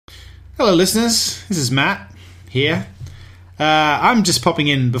Hello, listeners. This is Matt here. I'm just popping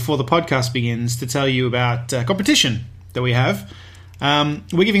in before the podcast begins to tell you about a competition that we have.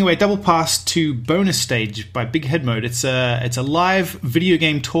 We're giving away a double pass to Bonus Stage by Big Head Mode. It's a live video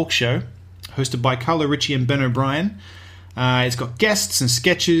game talk show hosted by Carlo Ritchie and Ben O'Brien. It's got guests and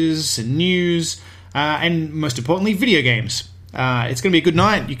sketches and news, and most importantly, video games. It's going to be a good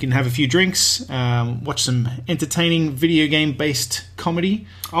night. You can have a few drinks, watch some entertaining video game-based comedy.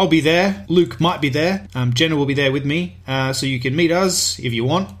 I'll be there. Luke might be there. Jenna will be there with me, so you can meet us if you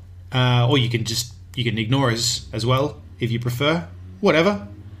want, or you can ignore us as well if you prefer. Whatever.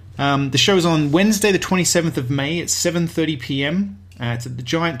 The show's on Wednesday, the 27th of May at 7:30 p.m. It's at the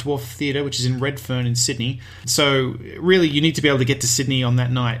Giant Dwarf Theatre, which is in Redfern in Sydney. So really, you need to be able to get to Sydney on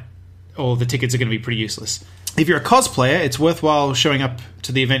that night, or the tickets are going to be pretty useless. If you're a cosplayer, it's worthwhile showing up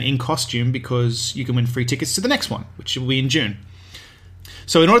to the event in costume because you can win free tickets to the next one, which will be in June.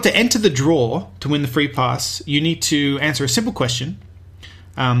 So in order to enter the draw to win the free pass, you need to answer a simple question.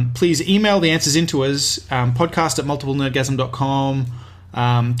 Please email the answers into us, podcast@multiplenerdgasm.com,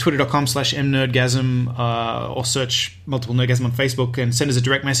 twitter.com/mnerdgasm, or search Multiple Nerdgasm on Facebook and send us a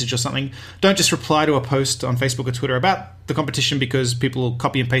direct message or something. Don't just reply to a post on Facebook or Twitter about the competition because people will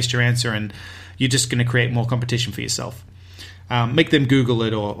copy and paste your answer and you're just going to create more competition for yourself. Make them Google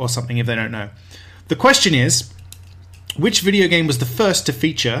it or something if they don't know. The question is, which video game was the first to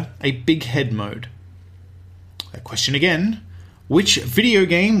feature a big head mode? That question again. Which video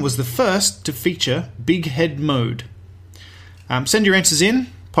game was the first to feature big head mode? Send your answers in,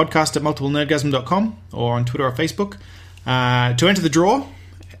 podcast@multiplenerdgasm.com or on Twitter or Facebook. To enter the draw,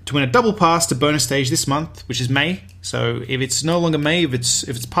 to win a double pass to Bonus Stage this month, which is May. So if it's no longer May, if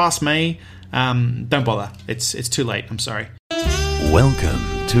it's past May, don't bother. It's too late. I'm sorry.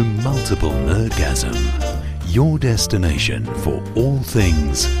 Welcome to Multiple Nerdgasm, your destination for all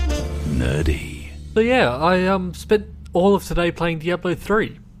things nerdy. So yeah, I spent all of today playing Diablo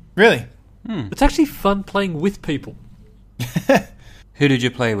 3. Really? It's actually fun playing with people. Who did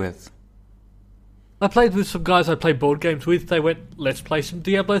you play with? I played with some guys I play board games with. They went, let's play some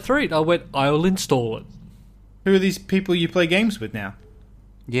Diablo 3. And I went, I'll install it. Who are these people you play games with now?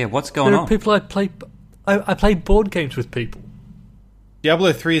 Yeah, what's going on? People I play board games with people.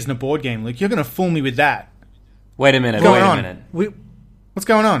 Diablo 3 isn't a board game, Luke. You're going to fool me with that. Wait a minute, What's going wait a on? minute. What's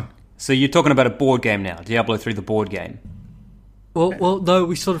going on? So you're talking about a board game now, Diablo 3 the board game. Well, no,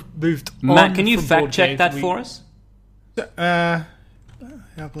 we sort of moved on. Matt, can you from fact board check games. that for us?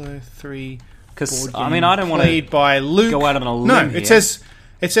 Diablo 3 Because, board I game mean, I don't want played to by Luke. go out on a limb No, here.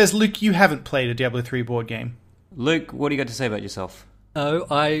 it says, Luke, you haven't played a Diablo 3 board game. Luke, what do you got to say about yourself? Oh,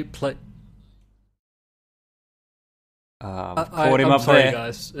 I play... Caught him I'm up sorry, there.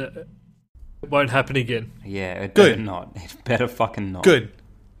 guys. It won't happen again. Yeah, it Good. better not. It better fucking not. Good.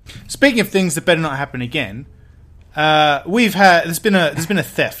 Speaking of things that better not happen again, there's been a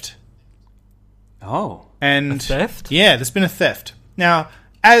theft. Oh. And A theft? Yeah, there's been a theft. Now,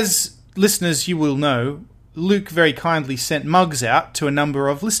 as listeners you will know, Luke very kindly sent mugs out to a number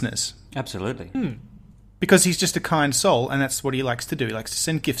of listeners. Absolutely. Because he's just a kind soul, and that's what he likes to do. He likes to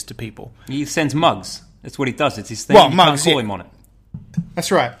send gifts to people. He sends mugs. That's what he does. It's his thing. Well, you mugs, can't call yeah. him on it.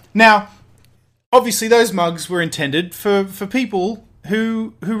 That's right. Now, obviously those mugs were intended for people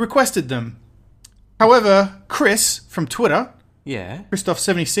who requested them. However, Chris from Twitter, Yeah.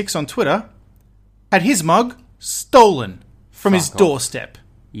 Christoph76 on Twitter, had his mug stolen from his Fuck off. doorstep.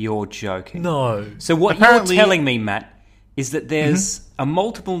 You're joking. No. So what Apparently- you're telling me, Matt, is that there's a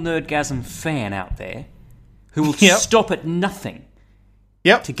Multiple Nerdgasm fan out there who will Yep. stop at nothing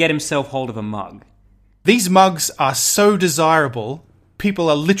Yep. to get himself hold of a mug. These mugs are so desirable, people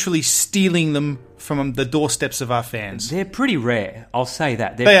are literally stealing them from the doorsteps of our fans. They're pretty rare, I'll say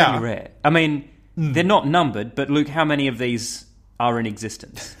that. They're They pretty are. rare. I mean, they're not numbered, but Luke, how many of these are in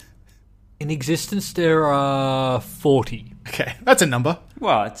existence? In existence, there are 40. Okay, that's a number.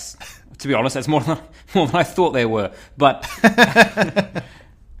 Well, it's to be honest, that's more than I thought there were. But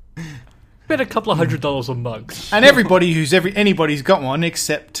Spent a couple of $100 on mugs. And anybody's got one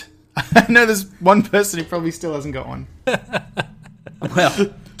except I know there's one person who probably still hasn't got one.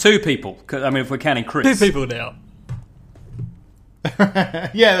 well, two people. 'Cause, I mean, if we're counting Chris, 2 people now.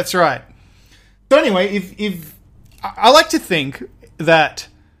 Yeah, that's right. So anyway, if I like to think that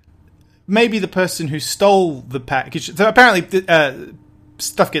maybe the person who stole the package. So apparently,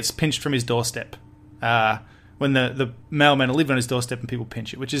 stuff gets pinched from his doorstep when the mailmen are living on his doorstep and people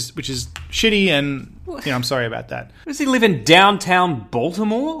pinch it, which is shitty. And I'm sorry about that. Does he live in downtown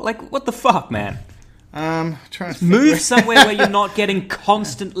Baltimore? Like, what the fuck, man? Trying to think Move somewhere where you're not getting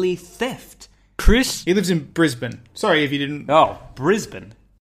constantly theft. Chris? He lives in Brisbane. Sorry if you didn't. Oh, Brisbane.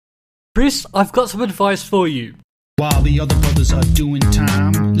 Chris, I've got some advice for you. While the other brothers are doing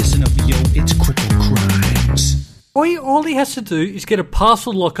time, listen up, yo, it's Cripple Crimes. All he has to do is get a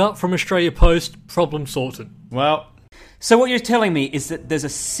parcel locker from Australia Post, problem sorted. Well, So what you're telling me is that there's a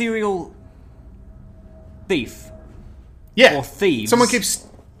serial thief yeah. or thieves Someone keeps...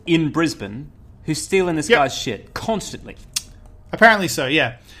 in Brisbane who's stealing this Yep. guy's shit constantly. Apparently so,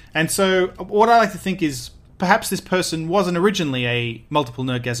 yeah. And so what I like to think is perhaps this person wasn't originally a Multiple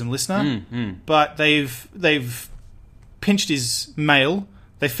Nerdgasm listener, but they've pinched his mail,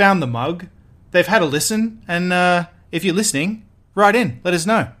 they found the mug, they've had a listen, and if you're listening, write in, let us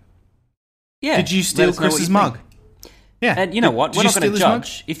know. Yeah. Did you let steal us know what Chris's you mug? think. Yeah. And you know what? Did We're you not going steal to his mug?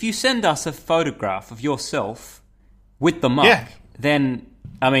 judge. If you send us a photograph of yourself with the mug, Yeah. then,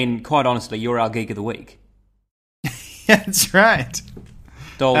 I mean, quite honestly, you're our Geek of the Week. That's right.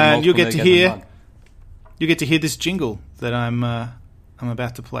 Dole And you'll get Multiple to Nerdgasm hear mug. you get to hear this jingle that I'm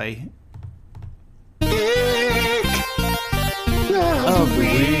about to play.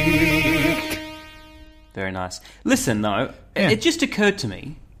 Very nice. Listen, though, Yeah. it just occurred to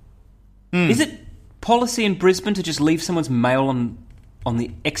me, is it policy in Brisbane to just leave someone's mail on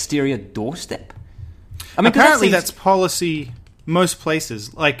the exterior doorstep? I mean, 'cause Apparently, that that's seems- policy most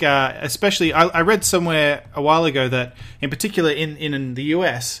places. Like, especially, I read somewhere a while ago that, in particular, in the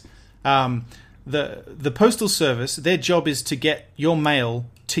US, the postal service, their job is to get your mail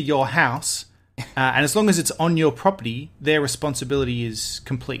to your house, and as long as it's on your property, their responsibility is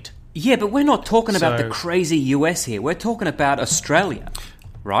complete. Yeah, but we're not talking about So- the crazy US here. We're talking about Australia,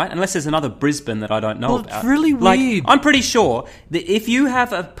 right? Unless there's another Brisbane that I don't know Well, about. it's really Like, weird. I'm pretty sure that if you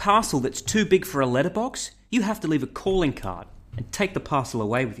have a parcel that's too big for a letterbox, you have to leave a calling card and take the parcel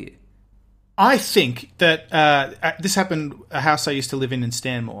away with you. I think that this happened at a house I used to live in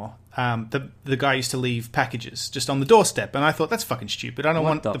Stanmore. The guy used to leave packages just on the doorstep, and I thought that's fucking stupid. I don't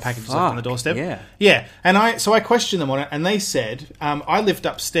want the the packages left on the fuck? doorstep. Yeah. And I questioned them on it, and they said I lived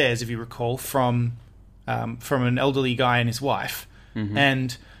upstairs, if you recall, from an elderly guy and his wife,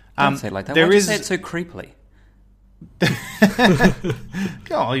 and Don't say it like that. there Why'd you is- say it so creepily?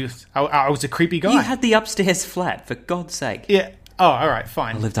 I was a creepy guy. You had the upstairs flat, for God's sake. Yeah. Oh, all right,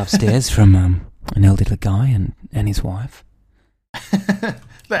 fine. I lived upstairs from an elderly guy and his wife.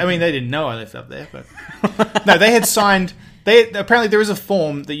 I mean, they didn't know I lived up there, but no, they had signed. Apparently there is a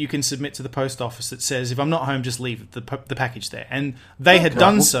form that you can submit to the post office that says if I'm not home, just leave the package there, and they had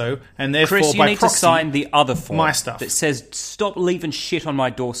done so, and therefore Chris, you by need proxy, to sign the other form my stuff. that says stop leaving shit on my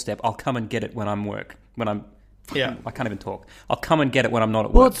doorstep. I'll come and get it when I'm work. When I'm Yeah. I can't even talk. I'll come and get it when I'm not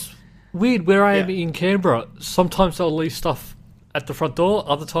at Well, work. it's weird. Where I am Yeah. in Canberra, sometimes they'll leave stuff at the front door,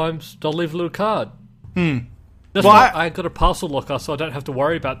 other times they'll leave a little card. That's Well, why I got a parcel locker, so I don't have to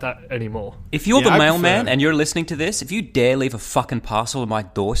worry about that anymore. If you're Yeah, the I mailman prefer- and you're listening to this, if you dare leave a fucking parcel on my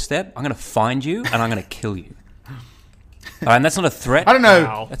doorstep, I'm going to find you and I'm going to kill you. All right, and that's not a threat. I don't know.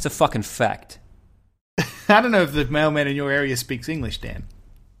 Wow. That's a fucking fact. I don't know if the mailman in your area speaks English, Dan.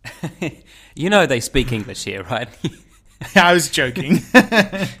 You know they speak English here, right? I was joking.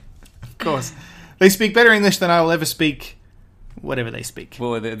 Of course, they speak better English than I will ever speak. Whatever they speak.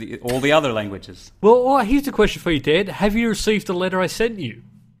 Well, all the other languages. Well, here's a question for you, Dad. Have you received the letter I sent you?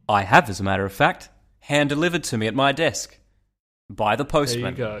 I have, as a matter of fact, hand delivered to me at my desk by the There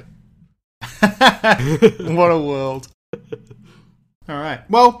postman. you go. What a world. All right.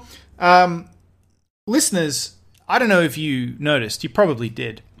 Well, listeners, I don't know if you noticed. You probably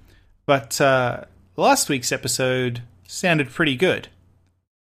did. But last week's episode sounded pretty good.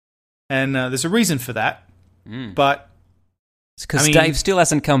 And there's a reason for that. But It's because I mean- Dave still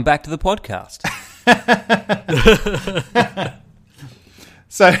hasn't come back to the podcast.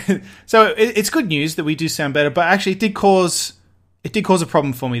 so it's good news that we do sound better. But actually, it did cause a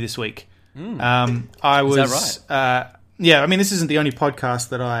problem for me this week. I was that yeah. I mean, this isn't the only podcast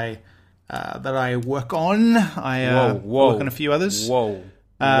that I work on. I work on a few others. Whoa.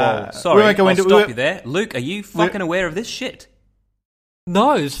 we Sorry, won't go I'll into- stop you there. Luke, are you fucking We're- aware of this shit?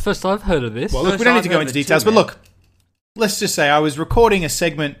 No, it's the first I've heard of this. Well, look, we don't need to go into details, but look, let's just say I was recording a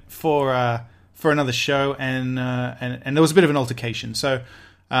segment for another show, and there was a bit of an altercation. So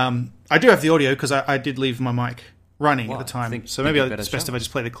I do have the audio because I did leave my mic running Well, at the time. think So maybe you it's better best show if I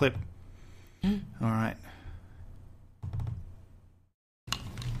just play the clip. All right.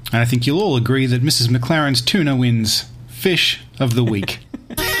 And I think you'll all agree that Mrs. McLaren's tuna wins Fish of the Week.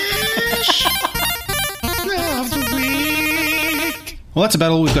 Well, that's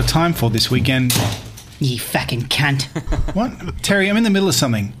about all we've got time for this weekend. You fucking cunt. What? Terry, I'm in the middle of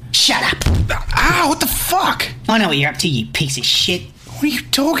something. Shut up. Ah, what the fuck? I know what you're up to, you piece of shit. What are you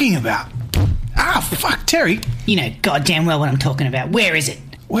talking about? Ah, fuck, Terry. You know goddamn well what I'm talking about. Where is it?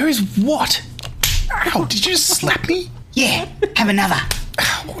 Where is what? Ow, did you just slap me? Yeah, have another.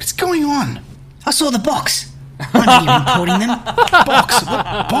 What is going on? I saw the box. I know you're importing them. Box?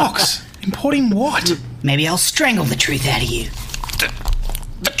 What box? Importing what? Maybe I'll strangle the truth out of you.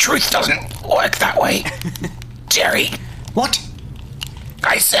 The truth doesn't work that way. Terry, What?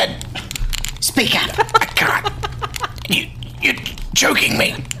 I said Speak up. I can't. You're joking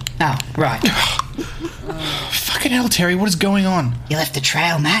me. Oh, right. Fucking hell, Terry, what is going on? You left a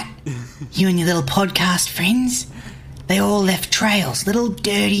trail, Matt. You and your little podcast friends. They all left trails, little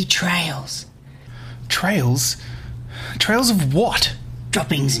dirty trails. Trails? Trails of what?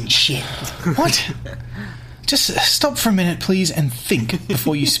 Droppings and shit. What? Just stop for a minute, please, and think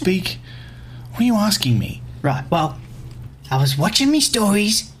before you speak. What are you asking me? Right, well, I was watching me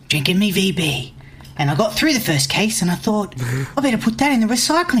stories, drinking me VB, and I got through the first case and I thought, I better put that in the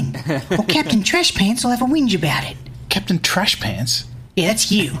recycling, or Captain Trash Pants will have a whinge about it. Captain Trash Pants? Yeah,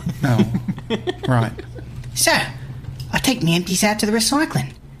 that's you. Oh, right. So, I take me empties out to the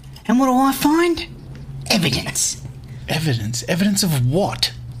recycling, and what do I find? Evidence. Evidence? Evidence of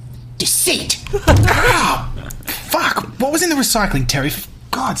what? Deceit. Fuck! What was in the recycling, Terry? For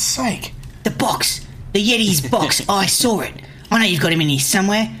God's sake. The box. The Yeti's box. I saw it. I know you've got him in here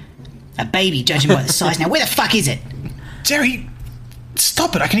somewhere. A baby, judging by the size. Now, where the fuck is it? Terry,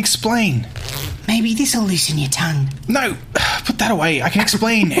 stop it. I can explain. Maybe this'll loosen your tongue. No, put that away. I can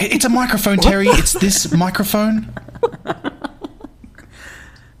explain. It's a microphone, Terry. It's this microphone.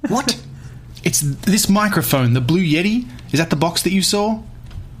 What? It's this microphone, the Blue Yeti. Is that the box that you saw?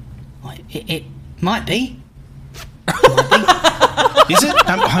 It might be. Is it?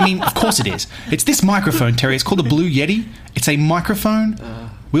 I mean, of course it is. It's this microphone, Terry. It's called the Blue Yeti. It's a microphone.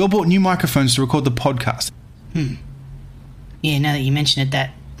 We all bought new microphones to record the podcast. Yeah, now that you mention it,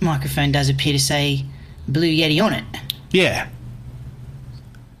 that microphone does appear to say Blue Yeti on it. Yeah.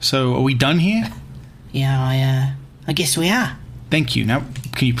 So, are we done here? Yeah, I guess we are. Thank you. Now,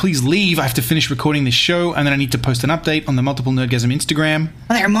 can you please leave? I have to finish recording this show, and then I need to post an update on the Multiple Nerdgasm Instagram.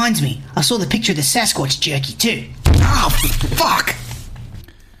 Oh, that reminds me. I saw the picture of the Sasquatch jerky, too. Oh, fuck!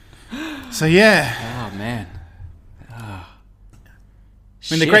 So, yeah. Oh, man. I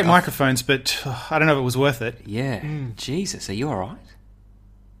mean, they're great microphones, but I don't know if it was worth it. Yeah. Jesus, are you alright?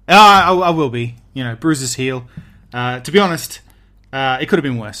 I will be. You know, bruises heal. To be honest, it could have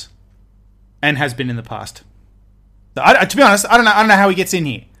been worse. And has been in the past. To be honest, I don't know how he gets in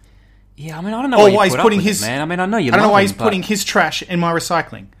here. Yeah, I mean, I don't know why he's putting his... man. I mean, I know you I don't know why he's but... putting his trash in my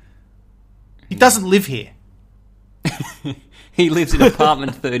recycling. He doesn't live here. He lives in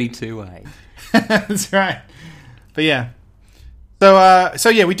apartment 32A. That's right. But yeah. So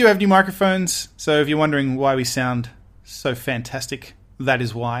yeah, we do have new microphones. So if you're wondering why we sound so fantastic, that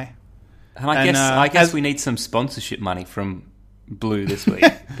is why. And I guess we need some sponsorship money from Blue this week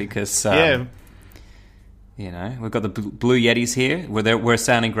because yeah. You know, we've got the Blue Yetis here. We're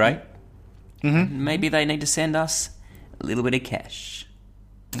sounding great. Mm-hmm. Maybe they need to send us a little bit of cash.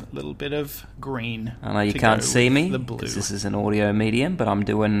 A little bit of green. I know you can't see me because this is an audio medium, but I'm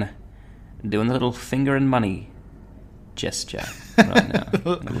doing the little finger and money gesture right now.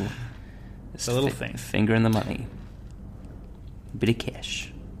 The little thing. Finger in the money. A bit of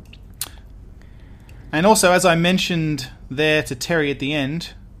cash. And also, as I mentioned there to Terry at the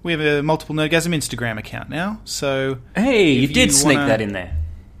end, we have a Multiple Nerdgasm Instagram account now. So hey, you did sneak that in there.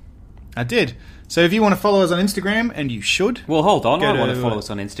 I did. So if you want to follow us on Instagram, and you should. Well, hold on. I want to follow us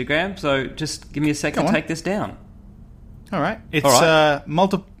on Instagram, so just give me a second to take this down. All right. It's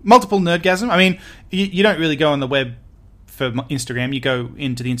Multiple Nerdgasm. I mean, you don't really go on the web for Instagram. You go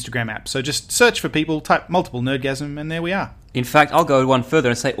into the Instagram app. So just search for people, type Multiple Nerdgasm, and there we are. In fact, I'll go one further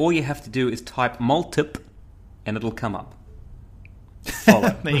and say all you have to do is type multip, and it'll come up.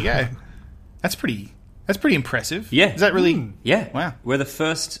 Follow. There you go. That's pretty impressive. Yeah. Is that really? Yeah. Wow. We're the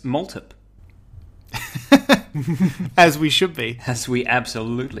first multip. As we should be. As we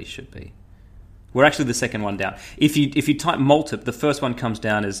absolutely should be. We're actually the second one down. If you type multip, the first one comes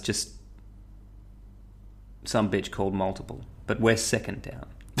down as just some bitch called multiple. But we're second down.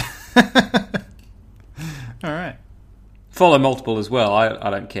 All right. Follow multiple as well.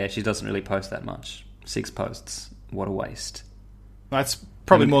 I don't care. She doesn't really post that much. 6 posts. What a waste. That's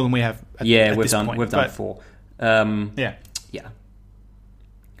probably more than we have. We've done 4. Yeah.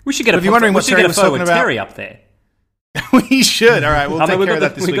 We should get if you're wondering what Terry was photo talking of about, Terry up there. We should. All right, we'll take care of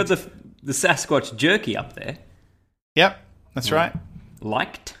that this week. We've got the Sasquatch jerky up there. Yep, that's right.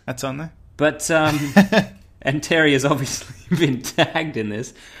 Liked. That's on there. But and Terry has obviously been tagged in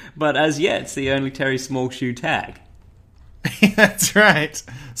this, but as yet it's the only Terry Small Shoe tag. That's right.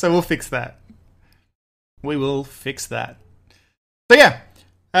 So we'll fix that. We will fix that. So yeah,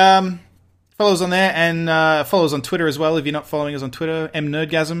 Follow us on there, and follow us on Twitter as well if you're not following us on Twitter,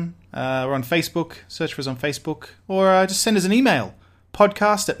 mnerdgasm. We're on Facebook. Search for us on Facebook. Or just send us an email,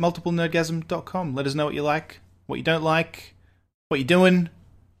 podcast@multiplenerdgasm.com. Let us know what you like, what you don't like, what you're doing.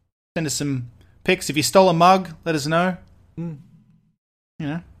 Send us some pics. If you stole a mug, let us know. You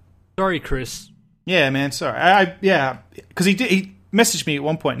know. Sorry, Chris. Yeah, man, sorry. Yeah, because he messaged me at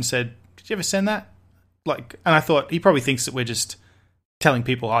one point and said, "Did you ever send that?" And I thought he probably thinks that we're just telling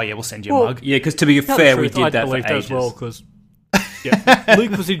people, "Oh yeah, we'll send you a mug." Yeah, because to be fair, we did that for ages. As well, because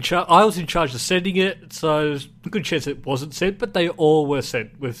Luke was in charge. I was in charge of sending it, so there's a good chance it wasn't sent, but they all were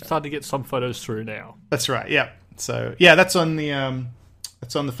sent. We're starting to get some photos through now. That's right. Yeah. So yeah, that's on the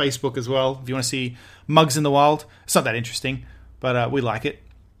Facebook as well. If you want to see mugs in the wild, it's not that interesting, but we like it.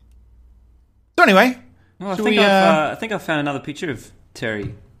 So anyway, well, I think I found another picture of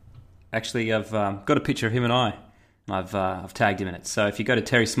Terry. Actually, I've got a picture of him and I. I've tagged him in it. So if you go to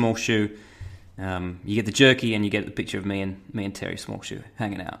Terry Smallshoe, you get the jerky and you get the picture of me and Terry Smallshoe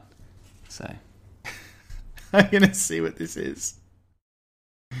hanging out. So I'm gonna see what this is.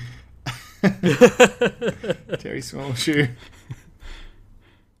 Terry Smallshoe.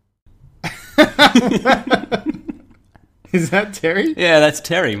 Is that Terry? Yeah, that's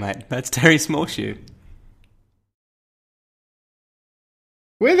Terry, mate. That's Terry Smallshoe.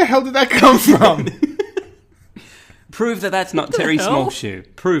 Where the hell did that come from? Prove that that's not Terry Smallshoe.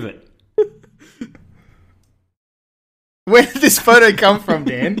 Prove it. Where did this photo come from,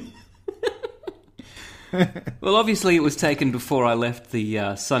 Dan? Well, obviously it was taken before I left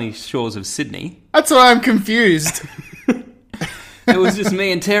the sunny shores of Sydney. That's why I'm confused. It was just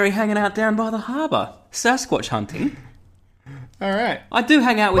me and Terry hanging out down by the harbour, Sasquatch hunting. All right. I do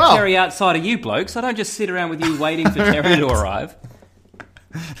hang out with Terry outside of you blokes. I don't just sit around with you waiting for Terry to arrive.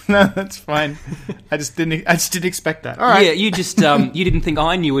 No, that's fine. I just didn't expect that. All right. Yeah, you just you didn't think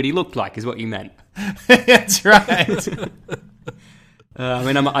I knew what he looked like, is what you meant. That's right.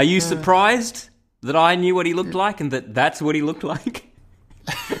 Are you surprised that I knew what he looked like and that's what he looked like?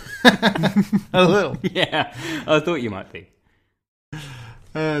 A little. Yeah, I thought you might be.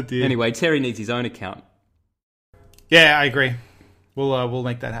 Oh dear. Anyway, Terry needs his own account. Yeah, I agree. We'll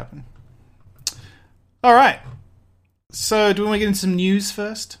make that happen. All right. So, do we want to get into some news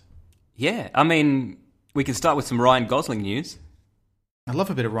first? Yeah, I mean, we can start with some Ryan Gosling news. I love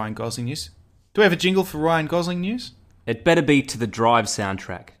a bit of Ryan Gosling news. Do we have a jingle for Ryan Gosling news? It better be to the Drive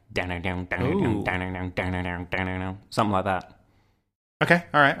soundtrack. Something like that. Okay,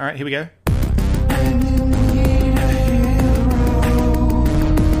 all right, here we go.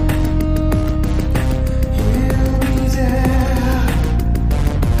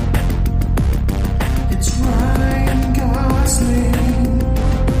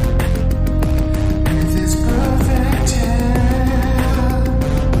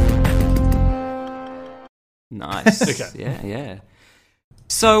 Nice. Okay. Yeah.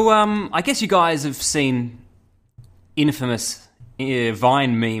 So, I guess you guys have seen infamous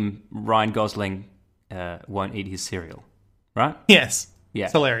Vine meme Ryan Gosling won't eat his cereal, right? Yes. Yeah.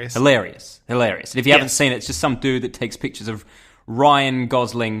 It's hilarious. Hilarious. And if you haven't seen it, it's just some dude that takes pictures of Ryan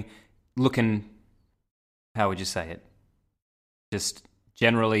Gosling looking, how would you say it? Just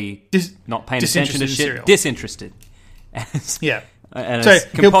generally not paying attention to shit. Cereal. Disinterested. Yeah. And So it's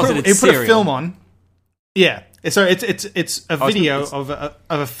composited he'll put a cereal. film on. Yeah. So it's a video of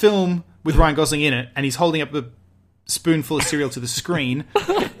a film with Ryan Gosling in it, and he's holding up a spoonful of cereal to the screen,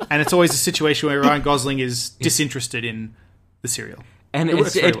 and it's always a situation where Ryan Gosling is disinterested in the cereal. And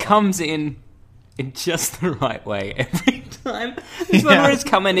works very it well. comes in just the right way every time. There's one where it's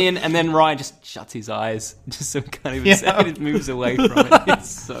coming in, and then Ryan just shuts his eyes, just so he can't even say it. It moves away from it.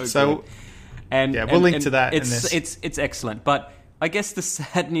 It's so good. And we'll link to that in It's this. it's excellent. But I guess the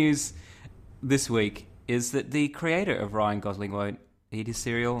sad news this week is that the creator of Ryan Gosling Won't Eat His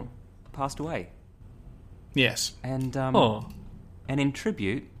Cereal passed away. Yes. And in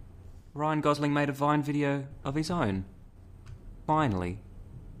tribute, Ryan Gosling made a Vine video of his own. Finally,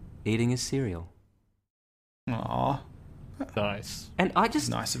 eating his cereal. Aw. Nice. And I just...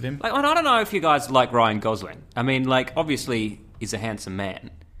 Nice of him. Like, I don't know if you guys like Ryan Gosling. I mean, like, obviously, he's a handsome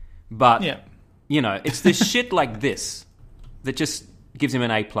man. But, you know, it's this shit like this that just gives him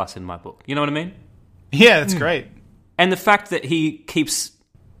an A+ in my book. You know what I mean? Yeah, that's great. And the fact that he keeps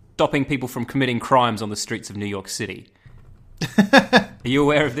stopping people from committing crimes on the streets of New York City. Are you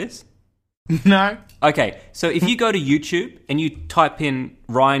aware of this? No. Okay, so if you go to YouTube and you type in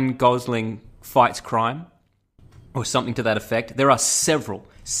Ryan Gosling fights crime or something to that effect, there are several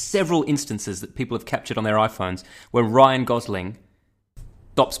instances that people have captured on their iPhones where Ryan Gosling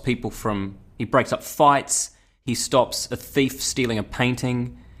stops people from... He breaks up fights, he stops a thief stealing a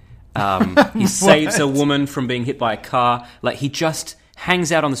painting, He saves a woman from being hit by a car. Like, he just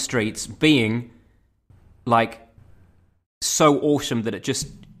hangs out on the streets being, like, so awesome that it just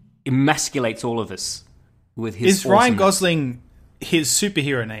emasculates all of us with his Is Ryan awesomeness. Gosling his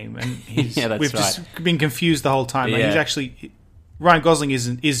superhero name? And he's, Yeah, that's we've right. just been confused the whole time. Like, Yeah. he's actually... Ryan Gosling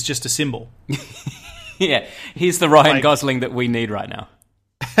is just a symbol. Yeah, he's the Ryan Like- Gosling that we need right now.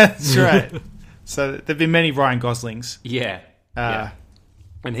 That's right. So there've been many Ryan Goslings. Yeah. Yeah.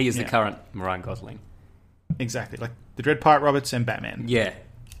 And he is the yeah. current Ryan Gosling. Exactly. Like the Dread Pirate Roberts and Batman. Yeah.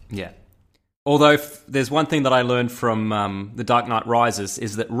 Yeah. Although there's one thing that I learned from The Dark Knight Rises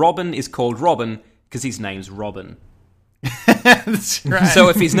is that Robin is called Robin because his name's Robin. That's right. So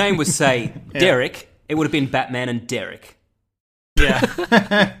if his name was, say, Derek, it would have been Batman and Derek.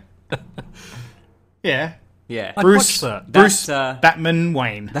 yeah. Yeah. Yeah. I'd Bruce, watch that. Bruce That, Batman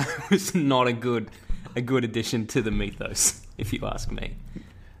Wayne. That was not a good addition to the mythos, if you ask me.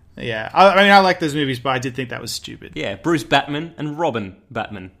 Yeah. I mean, I like those movies, but I did think that was stupid. Yeah, Bruce Batman and Robin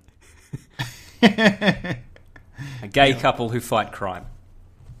Batman. A gay couple who fight crime.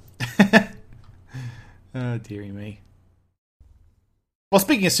 Oh, dearie me. Well,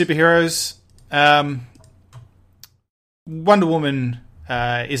 speaking of superheroes, Wonder Woman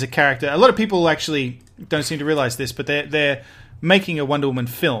is a character. A lot of people actually don't seem to realize this, but they're making a Wonder Woman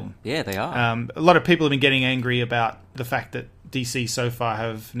film. Yeah, they are. A lot of people have been getting angry about the fact that DC so far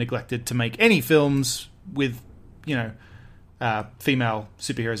have neglected to make any films with, female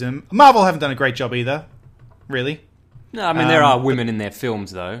superheroes. And Marvel haven't done a great job either, really. No, I mean, there are women in their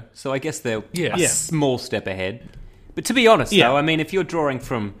films, though, so I guess they're Yeah. a Yeah. small step ahead. But to be honest, Yeah. though, I mean, if you're drawing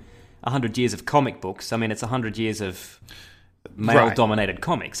from 100 years of comic books, I mean, it's 100 years of male-dominated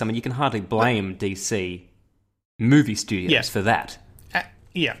comics. I mean, you can hardly blame DC movie studios Yeah. for that.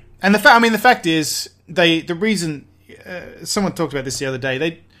 Yeah, and the fact is, the reason someone talked about this the other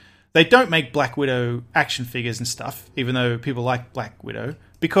day, they don't make Black Widow action figures and stuff, even though people like Black Widow,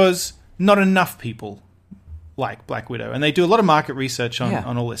 because not enough people like Black Widow, and they do a lot of market research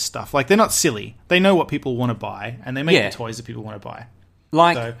on all this stuff. Like, they're not silly; they know what people want to buy, and they make Yeah. the toys that people want to buy.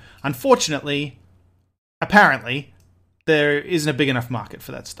 Like, So, unfortunately, apparently, there isn't a big enough market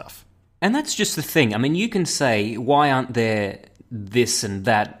for that stuff. and that's just the thing. I mean, you can say, why aren't there this and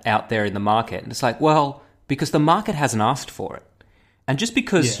that out there in the market? And it's like, well, because the market hasn't asked for it. And just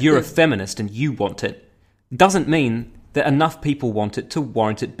because you're a feminist and you want it, doesn't mean that enough people want it to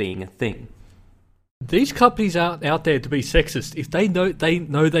warrant it being a thing. These companies aren't out there to be sexist. If they know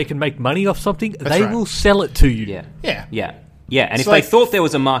they can make money off something, they right. will sell it to you. Yeah. Yeah. Yeah. Yeah. And It's if like- they thought there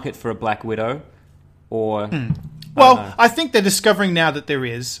was a market for a Black Widow, or... Well, I think they're discovering now that there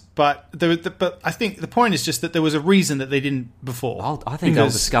is, but I think the point is just that there was a reason that they didn't before. I think they'll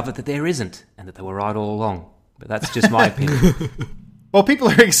Because- discover that there isn't, and that they were right all along. But that's just my opinion. Well, people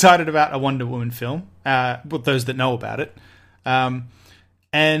are excited about a Wonder Woman film, with those that know about it,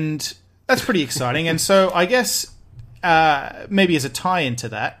 and that's pretty exciting. And so I guess maybe as a tie-in to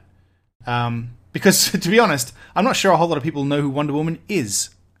that, because to be honest, I'm not sure a whole lot of people know who Wonder Woman is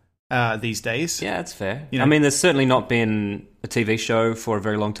these days. Yeah, that's fair. You know- I mean, there's certainly not been a TV show for a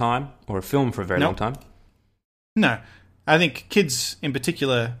very long time, or a film for a very long time. No, I think kids in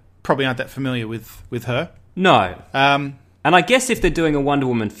particular probably aren't that familiar with her. No. Um, And I guess if they're doing a Wonder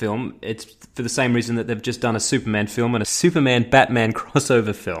Woman film, it's for the same reason that they've just done a Superman film and a Superman-Batman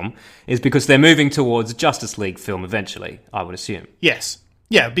crossover film, is because they're moving towards a Justice League film eventually, I would assume. yes,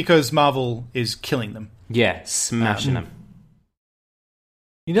 yeah, because Marvel is killing them. Yeah, smashing them.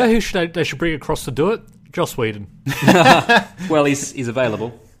 You know who they should bring across to do it? Joss Whedon. Well, he's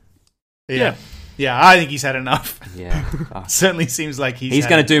available. Yeah, I think he's had enough. Yeah. Certainly seems like He's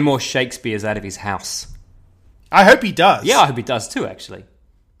going to do more Shakespeare's out of his house. I hope he does. Yeah, I hope he does too, actually.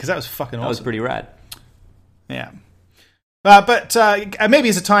 because that was fucking awesome. That was pretty rad. Yeah. But maybe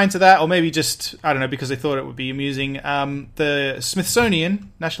as a tie into that, or maybe just, I don't know, because they thought it would be amusing, the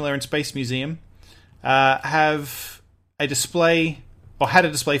Smithsonian, National Air and Space Museum, have a display, or had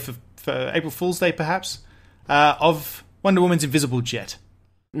a display for April Fool's Day, perhaps, of Wonder Woman's invisible jet.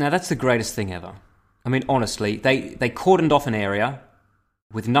 Now, that's the greatest thing ever. I mean, honestly, they cordoned off an area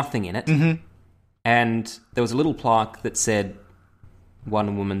with nothing in it, and there was a little plaque that said,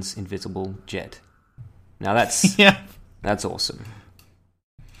 Wonder Woman's invisible jet. Now, that's Yeah. that's awesome.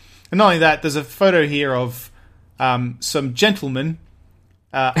 And not only that, there's a photo here of some gentlemen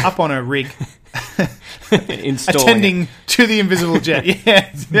up on a rig Installing attending it. to the invisible jet.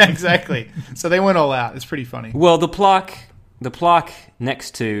 Yeah, exactly. So they went all out. It's pretty funny. Well, the plaque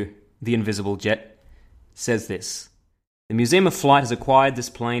next to the invisible jet says this. The Museum of Flight has acquired this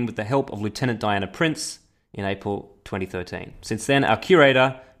plane with the help of Lieutenant Diana Prince in April 2013. Since then, our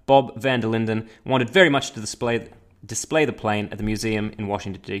curator, Bob van der Linden, wanted very much to display the plane at the museum in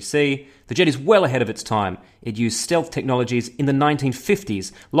Washington, D.C. The jet is well ahead of its time. It used stealth technologies in the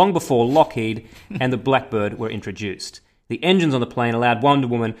 1950s, long before Lockheed and the Blackbird were introduced. The engines on the plane allowed Wonder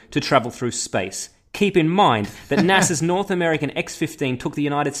Woman to travel through space. Keep in mind that NASA's North American X-15 took the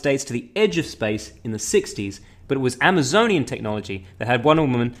United States to the edge of space in the 60s, but it was Amazonian technology that had Wonder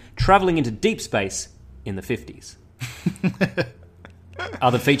Woman traveling into deep space in the 50s.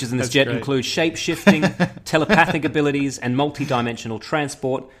 Other features in this jet include shape-shifting, telepathic abilities, and multi-dimensional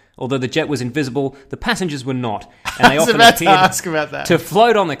transport. Although the jet was invisible, the passengers were not, and they often appeared to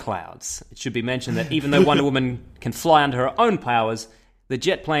float on the clouds. It should be mentioned that even though Wonder Woman can fly under her own powers, the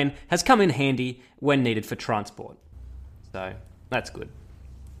jet plane has come in handy when needed for transport. So, that's good.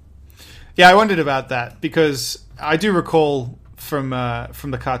 Yeah, I wondered about that because I do recall from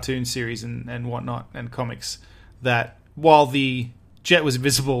the cartoon series and whatnot and comics that while the jet was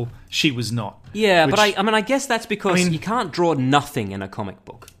invisible, she was not. Yeah, but I guess that's because you can't draw nothing in a comic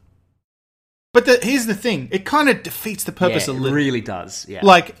book. But here's the thing. It kind of defeats the purpose a little. It really does, yeah.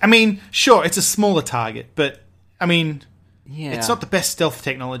 Like, I mean, sure, it's a smaller target, but, I mean, it's not the best stealth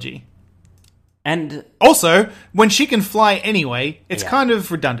technology. And also, when she can fly anyway, it's kind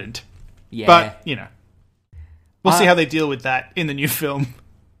of redundant. Yeah. But, we'll see how they deal with that in the new film.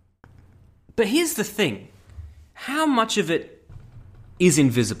 But here's the thing. How much of it is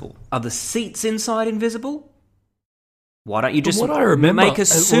invisible? Are the seats inside invisible? Why don't you just make a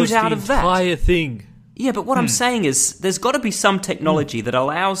suit out of that? Entire thing. Yeah, but what I'm saying is there's got to be some technology that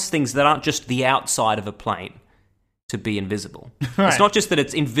allows things that aren't just the outside of a plane to be invisible. Right. It's not just that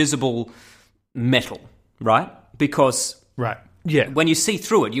it's invisible metal, right? Because when you see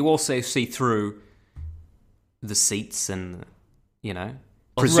through it, you also see through the seats and,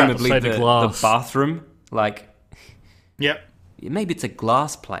 presumably the bathroom. Like, maybe it's a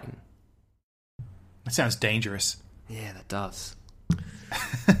glass plane. That sounds dangerous. Yeah, that does.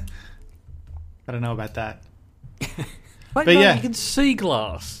 I don't know about that. But yeah, you can see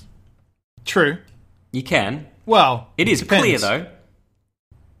glass. True. You can. Well, it is clear though.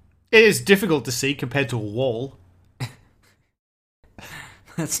 It is difficult to see compared to a wall.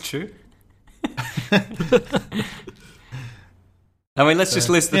 That's true. I mean, let's just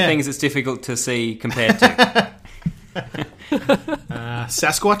list the things it's difficult to see compared to.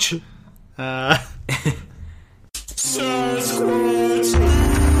 Sasquatch. I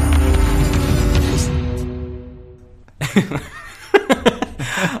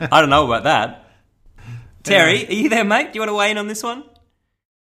don't know about that. Terry, are you there, mate? Do you want to weigh in on this one?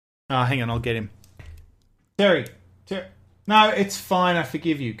 Oh, hang on, I'll get him. Terry. No, it's fine. I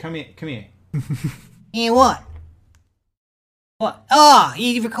forgive you. Come here. Yeah, what? What? Oh,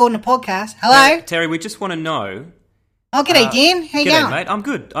 you recording a podcast? Hello? Terry, we just want to know. Oh, g'day, Dan. How you going? Mate. I'm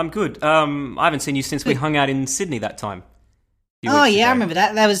good. I haven't seen you since we hung out in Sydney that time. Oh, yeah, I remember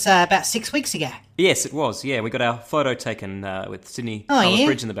that. That was about 6 weeks ago. Yes, it was. Yeah, we got our photo taken with Sydney Harbour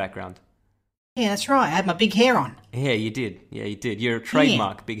Bridge in the background. Yeah, that's right. I had my big hair on. Yeah, you did. You're a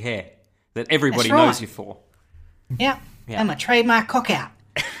trademark big hair that everybody knows you for. Yeah. And my trademark cock out.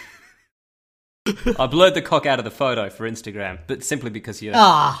 I blurred the cock out of the photo for Instagram, but simply because you're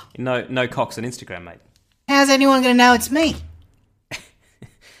no cocks on Instagram, mate. How's anyone going to know it's me?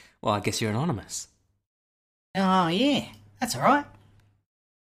 Well, I guess you're anonymous. Oh, yeah. That's all right.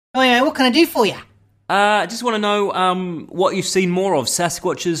 Oh, yeah, what can I do for you? I just want to know what you've seen more of,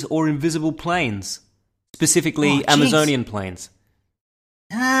 Sasquatches or invisible planes? Specifically, Amazonian planes.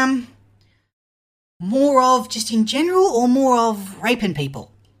 More of just in general or more of raping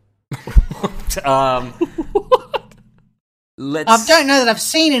people? I don't know that I've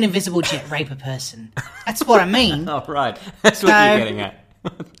seen an invisible jet rape a person. That's what I mean. Oh, right. That's what you're getting at.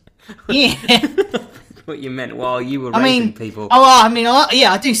 Yeah. What you meant while you were raping people. Oh, well,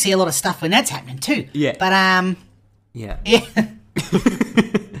 I do see a lot of stuff when that's happening too. Yeah. But, Yeah. Yeah.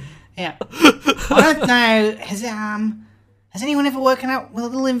 Yeah. I don't know. Has anyone ever woken up with a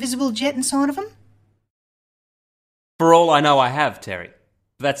little invisible jet inside of them? For all I know, I have, Terry.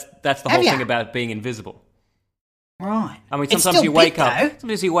 That's the whole thing about being invisible. Right. I mean, sometimes you wake up.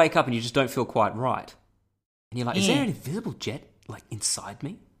 Sometimes you wake up and you just don't feel quite right, and you're like, "Is there an invisible jet like inside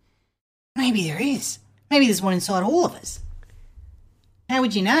me?" Maybe there is. Maybe there's one inside all of us. How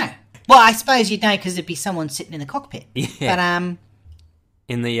would you know? Well, I suppose you'd know because there'd be someone sitting in the cockpit. Yeah. But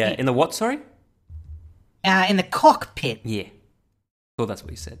in the what? Sorry. In the cockpit. Yeah. Well, that's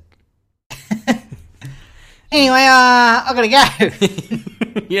what you said. Anyway, I gotta go.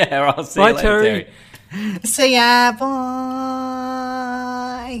 Yeah, I'll see you later, Terry. See ya. Bye.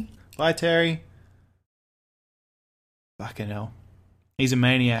 Bye, Terry. Fucking hell. He's a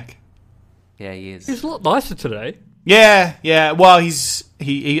maniac. Yeah, he is. He's a lot nicer today. Yeah. Well, he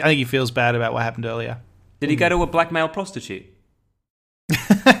I think he feels bad about what happened earlier. Did he go to a black male prostitute?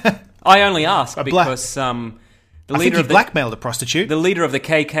 I only ask because the I think he blackmailed a prostitute. The leader of the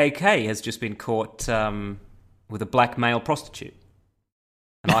KKK has just been caught with a black male prostitute.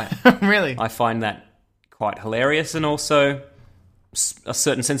 And Really? I find that quite hilarious and also a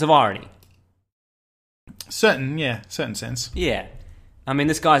certain sense of irony. Certain sense. Yeah. I mean,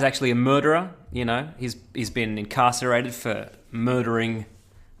 this guy's actually a murderer, you know. He's been incarcerated for murdering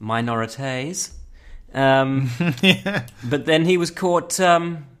minorities. Yeah. But then he was caught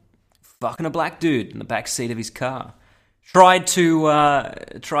fucking a black dude in the back seat of his car. Tried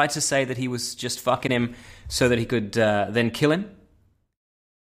to say that he was just fucking him so that he could then kill him.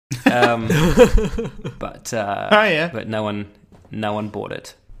 But but no one bought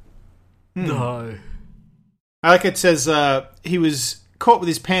it. No. I like it says he was caught with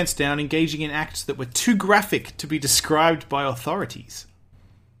his pants down, engaging in acts that were too graphic to be described by authorities.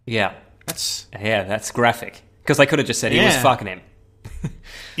 Yeah, that's graphic because they could have just said he was fucking him.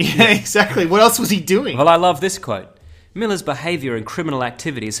 Yeah, exactly. What else was he doing? Well, I love this quote. Miller's behaviour and criminal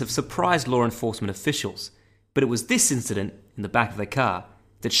activities have surprised law enforcement officials, but it was this incident in the back of the car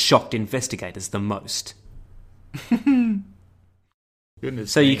that shocked investigators the most.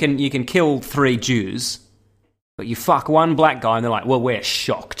 Goodness. So you can kill 3 Jews, but you fuck one black guy and they're like, well, we're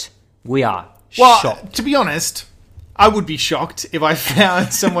shocked. We are shocked. To be honest, I would be shocked if I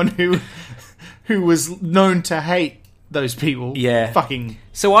found someone who was known to hate those people. Yeah. Fucking.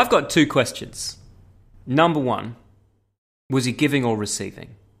 So I've got 2 questions. Number 1, was he giving or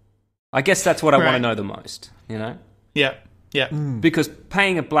receiving? I guess that's what I want to know the most, you know? Yeah. Because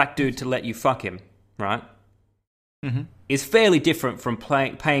paying a black dude to let you fuck him, right, is fairly different from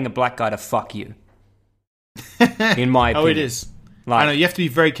paying a black guy to fuck you. In my opinion. Oh, it is. I know, you have to be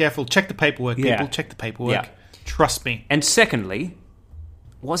very careful. Check the paperwork, people. Check the paperwork. Yeah. Trust me. And secondly,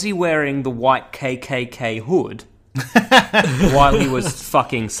 was he wearing the white KKK hood while he was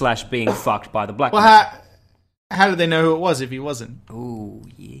fucking / being fucked by the black man? Well, how did they know who it was if he wasn't? Ooh,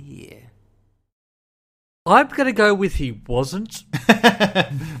 yeah. I'm going to go with he wasn't.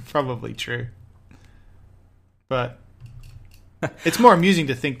 Probably true. But it's more amusing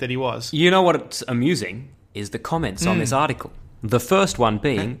to think that he was. You know what's amusing is the comments on this article. The first one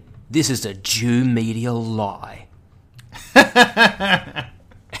being, this is a Jew media lie.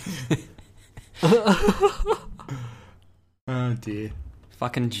 Oh dear.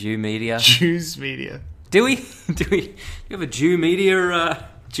 Fucking Jew media. Jews media. Do we have a Jew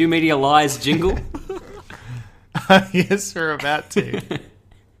media lies jingle? Yes, we're about to.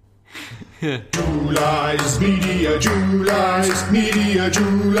 Jew lies, media, Jew lies, media,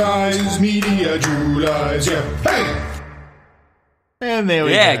 Jew lies, media, Jew lies. Yeah. Hey! And there we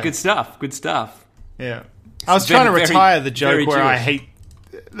go. Yeah, good stuff. Good stuff. Yeah. I was trying to retire the joke where I hate.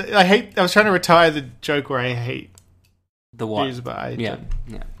 I was trying to retire the joke where I hate the what? Jews, but I yeah.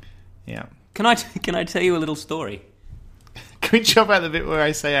 Can I tell you a little story? Can we chop out the bit where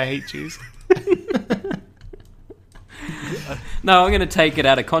I say I hate Jews? No, I'm going to take it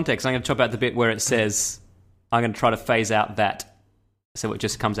out of context. I'm going to chop out the bit where it says, I'm going to try to phase out that. So it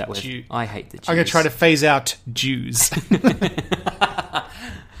just comes out with, I hate the Jews. I'm going to try to phase out Jews.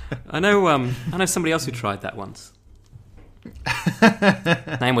 I know somebody else who tried that once.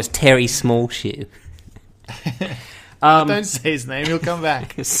 His name was Terry Smallshoe. Don't say his name, he'll come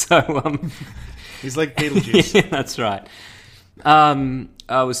back. So, he's like Beetlejuice. Yeah, that's right.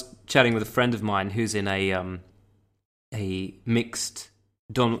 I was chatting with a friend of mine who's in a mixed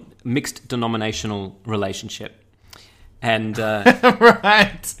denominational relationship, and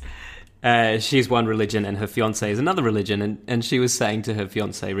right. She's one religion and her fiancé is another religion, and she was saying to her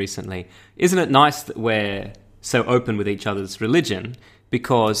fiancé recently, isn't it nice that we're so open with each other's religion,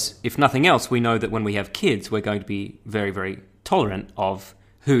 because if nothing else, we know that when we have kids, we're going to be very, very tolerant of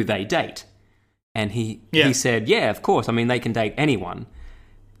who they date. And he said, yeah, of course, I mean, they can date anyone,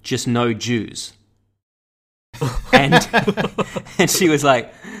 just no Jews. And she was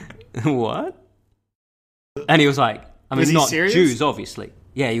like, what? And he was like, I mean, not serious? Jews, obviously.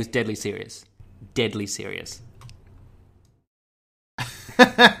 Yeah, he was deadly serious. Deadly serious.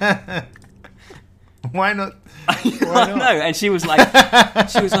 Why not? No, and she was like,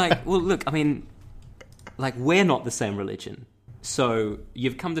 well, look, I mean, like, we're not the same religion. So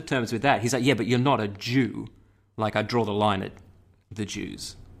you've come to terms with that. He's like, yeah, but you're not a Jew. Like, I draw the line at the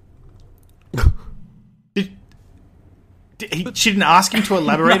Jews. She didn't ask him to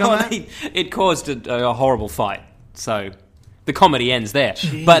elaborate on that? It caused a horrible fight. So the comedy ends there.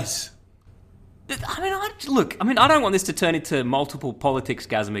 Jeez. But I don't want this to turn into multiple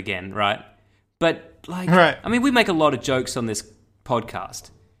politics-gasm again, right? But, Right. I mean, we make a lot of jokes on this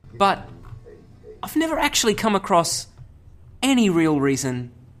podcast, but I've never actually come across any real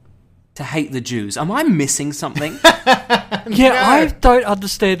reason to hate the Jews. Am I missing something? I don't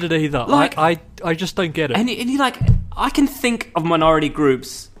understand it either. Like- I just don't get it. And you I can think of minority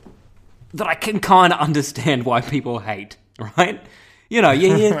groups that I can kind of understand why people hate, right? You know,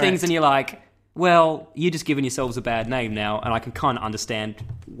 you hear things and you're like, well, you're just giving yourselves a bad name now, and I can kind of understand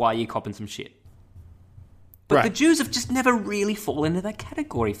why you're copping some shit. But the Jews have just never really fallen into that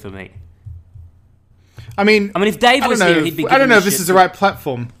category for me. I mean, if Dave was here, he'd be I don't know if giving this shit is the right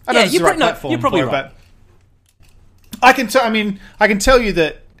platform. I don't know if this is the right platform. You're probably for it, right. But I can tell you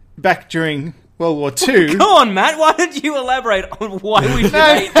that back during World War II... Go on, Matt. Why don't you elaborate on why we should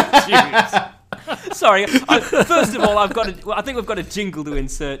hate the Jews? Sorry. First of all, I think we've got a jingle to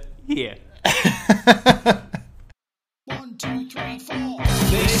insert here. 1, 2, 3, 4.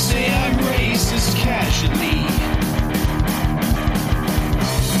 They say I'm racist casually,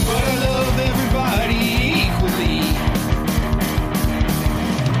 but I love everybody equally,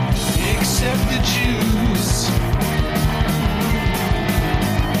 except the Jews.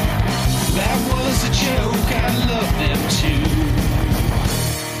 That was a joke, I love them too.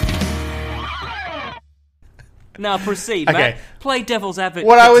 Now proceed, Okay. Matt. Play devil's advocate.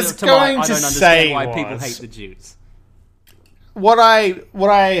 What I was to going I to don't say understand why people was- hate the Jews. What I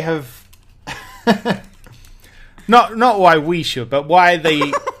have... not why we should, but why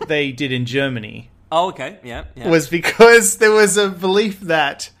they did in Germany Oh, okay. Yeah. was because there was a belief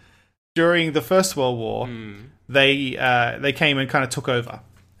that during the First World War, they came and kind of took over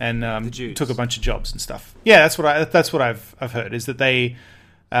and Jews. took a bunch of jobs and stuff. Yeah, that's what I've heard is that they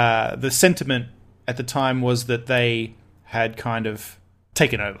the sentiment at the time was that they had kind of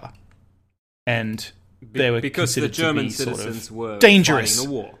taken over and they were because the considered to German be sort of citizens were dangerous. fighting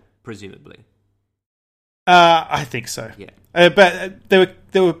the war, presumably. I think so. Yeah. But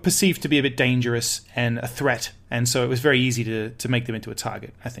they were perceived to be a bit dangerous and a threat, and so it was very easy to make them into a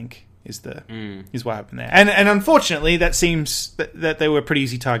target. I think is what happened there. And unfortunately, that seems that they were pretty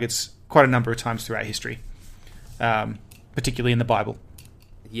easy targets quite a number of times throughout history, particularly in the Bible.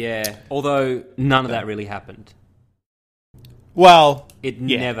 Yeah. Although none of that really happened. Well, It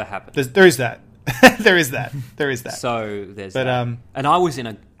yeah. never happened. There is that. there is that. So there's But, that. And I was in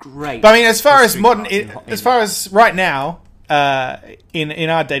a great. But I mean, as far as history modern, class as far as right now, in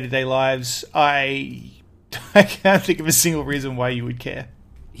our day-to-day lives, I can't think of a single reason why you would care.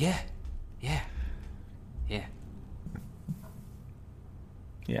 Yeah.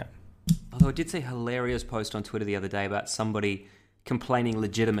 Although I did see a hilarious post on Twitter the other day about somebody complaining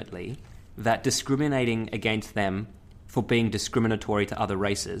legitimately that discriminating against them for being discriminatory to other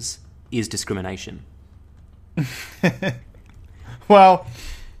races is discrimination. Well,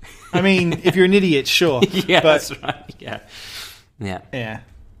 I mean, if you're an idiot, sure. Yeah, but, that's right. Yeah. yeah.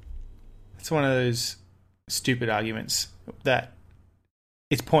 It's one of those stupid arguments that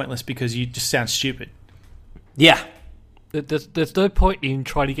it's pointless because you just sound stupid. Yeah. There's no point in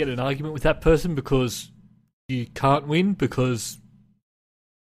trying to get an argument with that person because you can't win because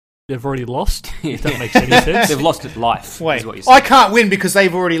they've already lost, if that makes any sense. They've lost at life, Wait, is what you're saying. I can't win because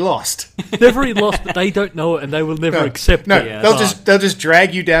they've already lost. They've already lost, but they don't know it and they will never accept No, it. Yeah, they'll just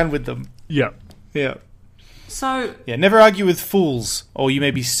drag you down with them. Yeah. Yeah. So, Yeah, never argue with fools, or you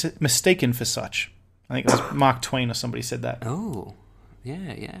may be mistaken for such. I think it was Mark Twain or somebody said that. oh,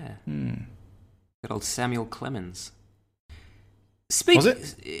 yeah. Good old Samuel Clemens. Was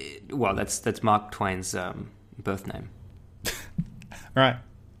it? Well, that's Mark Twain's birth name. Right.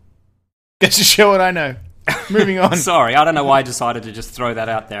 Gets to show what I know. Moving on. Sorry, I don't know why I decided to just throw that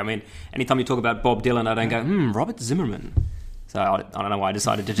out there. I mean, anytime you talk about Bob Dylan, I don't go, Robert Zimmerman. So I don't know why I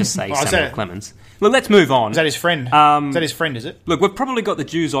decided to just say Samuel Clemens. Look, let's move on. Is that his friend? Is that his friend, is it? Look, we've probably got the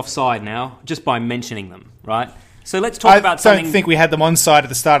Jews offside now, just by mentioning them, right? So let's talk about I something... don't think we had them on side at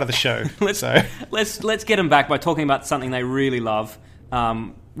the start of the show. Let's get them back by talking about something they really love,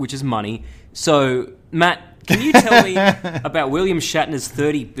 which is money. So, Matt, can you tell me about William Shatner's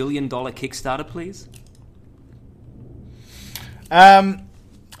 $30 billion Kickstarter, please?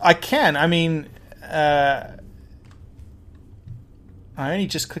 I can. I mean, I only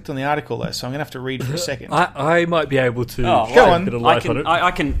just clicked on the article, though, so I'm going to have to read for a second. I might be able to Oh, shed go a on. bit of light on it.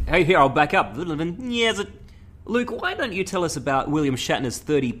 I can. Hey, here, I'll back up. Yes, Luke, why don't you tell us about William Shatner's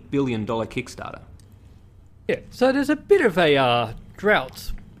 $30 billion Kickstarter? Yeah, so there's a bit of a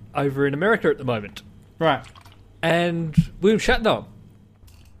drought over in America at the moment. Right. And William Shatner,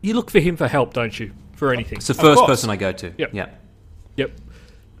 you look for him for help, don't you? For anything. It's the first course. person I go to. Yep. Yeah.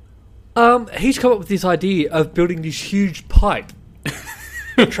 He's come up with this idea of building this huge pipe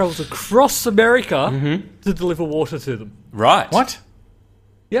that travels across America to deliver water to them. Right. What?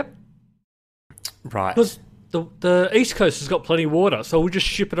 Yep. Right. Because the East Coast has got plenty of water, so we'll just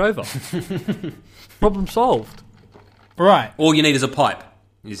ship it over. Problem solved. Right. All you need is a pipe,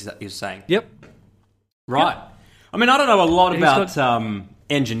 you're saying. Yep. Right. I mean, I don't know a lot And he's about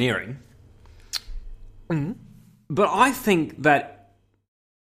engineering, but I think that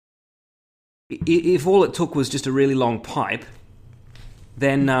if all it took was just a really long pipe,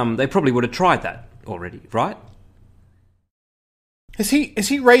 then they probably would have tried that already, right? Has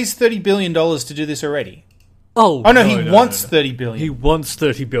he raised $30 billion to do this already? Oh no, he wants $30 billion. He wants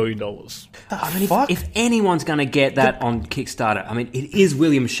 $30 billion. I mean, if anyone's going to get that on Kickstarter, I mean, it is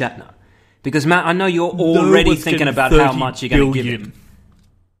William Shatner. Because, Matt, I know you're already one's thinking getting about how 30 much you're going to give billion. him.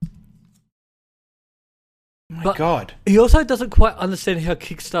 My God. He also doesn't quite understand how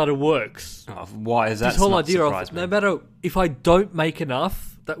Kickstarter works. Oh, why is that? This whole not idea surprise of me? no matter if I don't make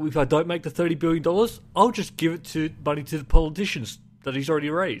enough, that if I don't make the $30 billion, I'll just give it to money to the politicians that he's already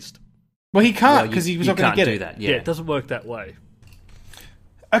raised. Well, he can't Well, because he was you not going to can't get do it. that. Yeah, Yeah. it doesn't work that way.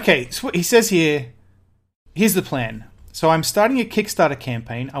 Okay, so he says here, here's the plan. So I'm starting a Kickstarter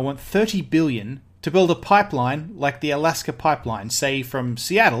campaign. I want $30 billion to build a pipeline like the Alaska pipeline, say from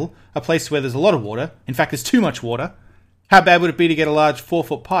Seattle, a place where there's a lot of water. In fact, there's too much water. How bad would it be to get a large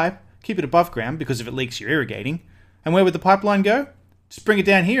 4-foot pipe, keep it above ground because if it leaks, you're irrigating? And where would the pipeline go? Just bring it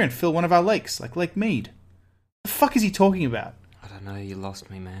down here and fill one of our lakes, like Lake Mead. What the fuck is he talking about? I don't know. You lost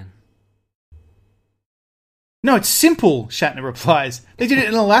me, man. No, it's simple, Shatner replies. They did it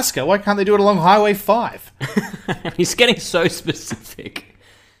in Alaska. Why can't they do it along Highway 5? He's getting so specific.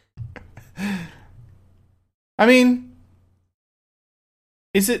 I mean,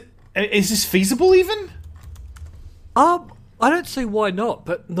 is this feasible even? I don't see why not,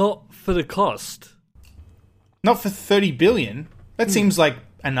 but not for the cost. Not for $30 billion. That seems like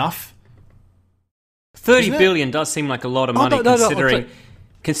enough. $30 billion does seem like a lot of money,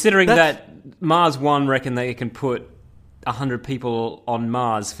 considering that Mars One reckon they can put 100 people on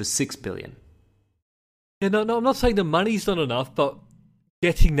Mars for $6 billion. Yeah, no, I'm not saying the money's not enough, but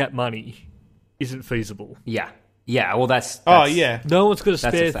getting that money isn't feasible. Yeah. Well, that's Oh, yeah. No one's going to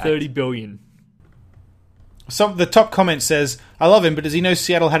That's spare a fact. $30 billion. The top comment says, I love him, but does he know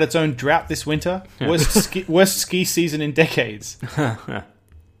Seattle had its own drought this winter? Worst ski season in decades.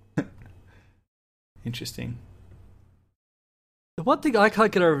 Interesting. The one thing I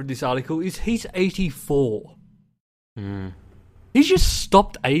can't get over in this article is he's 84. He's just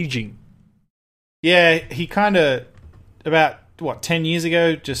stopped aging. Yeah, he kind of, about, 10 years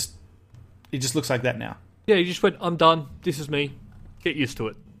ago, he just looks like that now. Yeah, he just went, I'm done. This is me. Get used to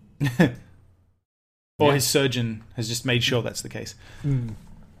it. Or his surgeon has just made sure that's the case.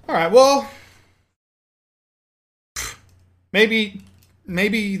 All right, well, maybe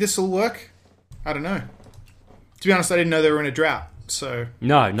this will work. I don't know. To be honest, I didn't know they were in a drought, so...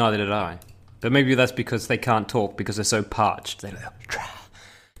 No, neither did I. But maybe that's because they can't talk because they're so parched. They're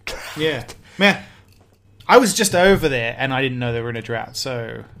like, Yeah. Man, I was just over there and I didn't know they were in a drought,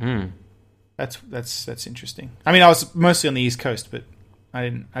 so... That's interesting. I mean, I was mostly on the East Coast, but I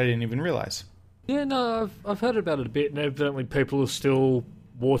didn't even realize. Yeah, no, I've heard about it a bit, and evidently people are still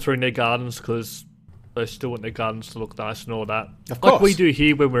watering their gardens because they still want their gardens to look nice and all that. Of course. Like we do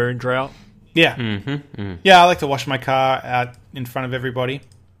here when we're in drought. Yeah. Yeah, I like to wash my car out in front of everybody.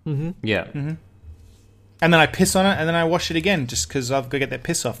 yeah. And then I piss on it, and then I wash it again, just because I've got to get that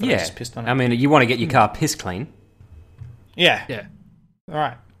piss off that I just pissed on it. I mean, you want to get your car piss clean. Yeah. Yeah. All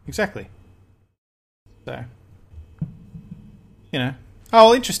right. Exactly. So, oh,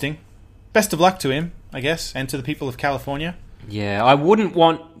 well, interesting. Best of luck to him, I guess, and to the people of California. Yeah, I wouldn't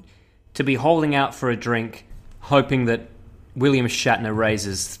want to be holding out for a drink hoping that William Shatner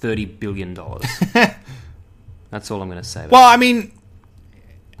raises $30 billion. That's all I'm going to say. Well, I mean,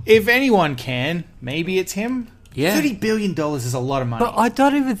 if anyone can, maybe it's him. Yeah. $30 billion is a lot of money. But I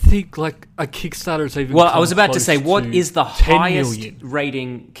don't even think like a Kickstarter is even. Well, I come was about to close say, what is the 10 highest million.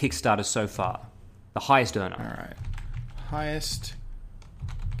 rating Kickstarter so far? The highest earner. All right. Highest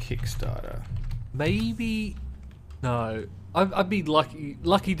Kickstarter. Maybe no. I'd be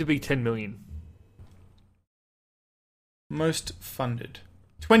lucky to be 10 million. Most funded.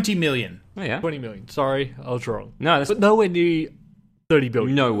 20 million. Oh, yeah. 20 million. Sorry, I was wrong. No, that's But nowhere near 30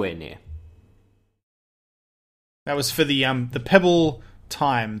 billion. nowhere near. That was for the Pebble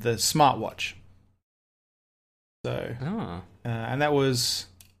Time, the smartwatch. So, Oh. and that was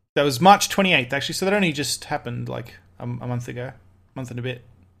March 28th actually. So that only just happened like a month ago, month and a bit.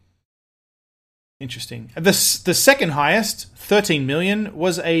 Interesting. The second highest, 13 million,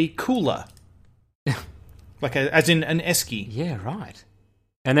 was a cooler. As in an esky. Yeah, right.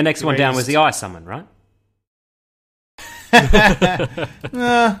 And the next one down was the Eye Summon, right?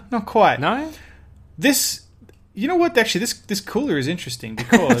 Not quite. No? This, you know what? Actually, this cooler is interesting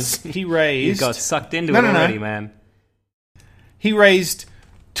because he raised. You got sucked into it already, man. He raised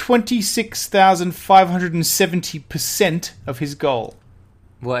 26,570% of his goal.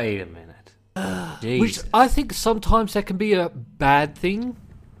 Wait a minute. Which I think sometimes that can be a bad thing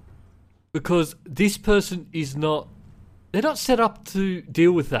because this person is not. They're not set up to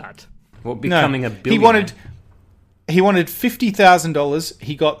deal with that. Well, becoming a billionaire. He wanted $50,000.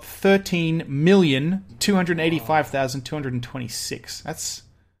 He got 13,285,226. That's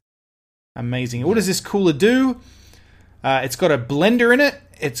amazing. What does this cooler do? It's got a blender in it.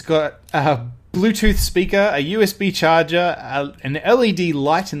 It's got a Bluetooth speaker, a USB charger, an LED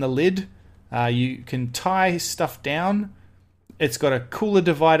light in the lid. You can tie stuff down. It's got a cooler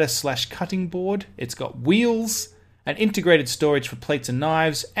divider / cutting board. It's got wheels, an integrated storage for plates and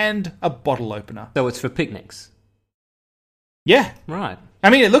knives, and a bottle opener. So it's for picnics. Yeah. Right.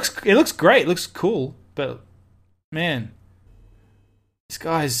 I mean, it looks great. It looks cool, but man, this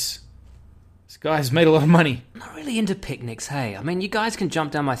guy's made a lot of money. I'm not really into picnics, hey. I mean, you guys can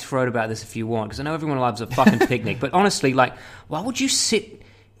jump down my throat about this if you want, because I know everyone loves a fucking picnic. But honestly, like, why would you sit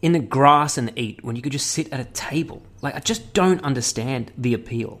in the grass and eat when you could just sit at a table? Like, I just don't understand the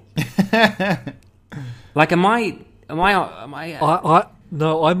appeal. Like, am I?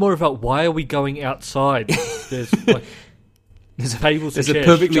 No, I'm more about why are we going outside? There's like there's tables. There's and a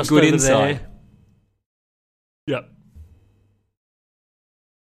chairs perfectly just good over inside. there. Yep.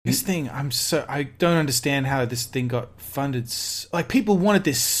 This thing, I don't understand how this thing got funded. Like, people wanted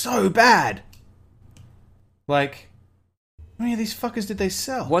this so bad. Like, how many of these fuckers did they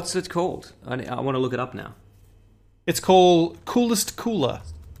sell? What's it called? I want to look it up now. It's called Coolest Cooler.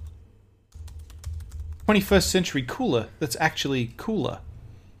 21st century cooler that's actually cooler.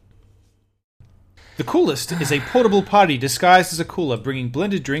 The Coolest is a portable party disguised as a cooler, bringing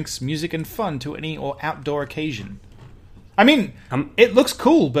blended drinks, music, and fun to any or outdoor occasion. I mean, it looks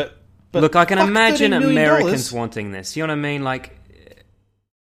cool, but look, I can imagine $13 million. Americans wanting this. You know what I mean? Like,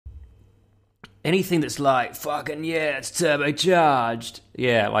 anything that's like, fucking, yeah, it's turbocharged.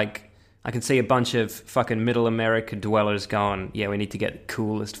 Yeah, like, I can see a bunch of fucking middle America dwellers going, yeah, we need to get the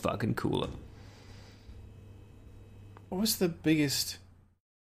coolest fucking cooler. What was the biggest...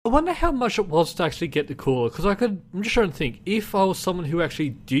 I wonder how much it was to actually get the cooler, because I'm just trying to think, if I was someone who actually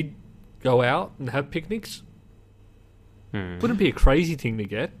did go out and have picnics, wouldn't it be a crazy thing to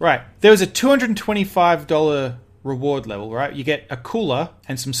get? Right. There was a $225 reward level, right? You get a cooler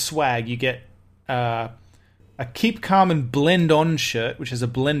and some swag. You get a Keep Calm and Blend On shirt, which has a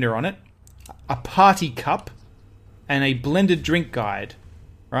blender on it, a party cup, and a blended drink guide,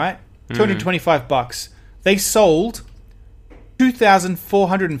 right? $225. They sold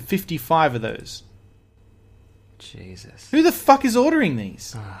 2,455 of those. Jesus. Who the fuck is ordering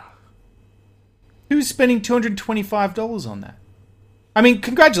these? Who's spending $225 on that? I mean,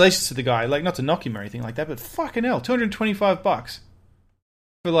 congratulations to the guy. Like, not to knock him or anything like that, but fucking hell, $225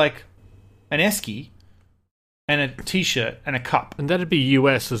 for like an esky and a t-shirt and a cup. And that'd be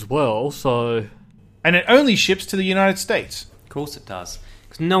US as well, so... And it only ships to the United States. Of course it does.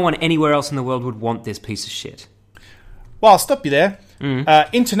 Because no one anywhere else in the world would want this piece of shit. Well, I'll stop you there.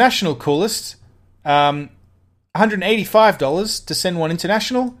 International Coolest, $185 to send one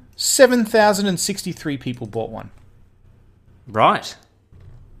international. 7,063 people bought one. Right.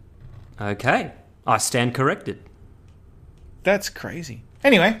 Okay. I stand corrected. That's crazy.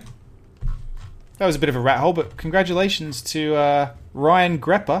 Anyway, that was a bit of a rat hole, but congratulations to Ryan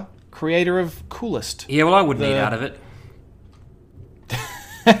Grepper, creator of Coolest. Yeah, well, I wouldn't eat out of it.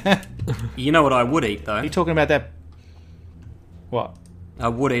 You know what I would eat, though? Are you talking about that? What? I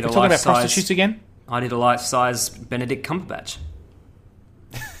would eat a talking about life-size... prostitutes again? I'd eat a life-size Benedict Cumberbatch.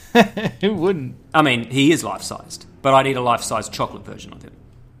 Who wouldn't? I mean, he is life-sized, but I'd eat a life-size chocolate version of him.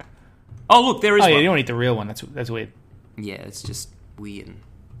 Oh, look, there is one. Yeah, you don't eat the real one. That's weird. Yeah, it's just weird and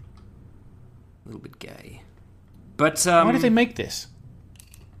a little bit gay. But, Why did they make this?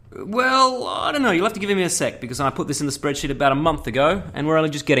 Well, I don't know. You'll have to give me a sec, because I put this in the spreadsheet about a month ago, and we're only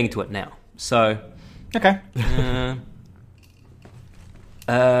just getting to it now. So... Okay.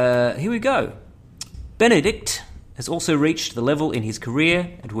 Here we go. Benedict has also reached the level in his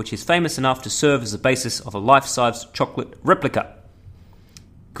career at which he's famous enough to serve as the basis of a life-size chocolate replica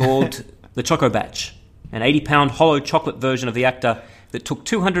called the Choco Batch, an 80-pound hollow chocolate version of the actor that took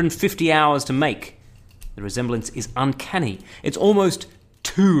 250 hours to make. The resemblance is uncanny. It's almost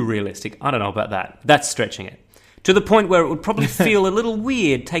too realistic. I don't know about that. That's stretching it. To the point where it would probably feel a little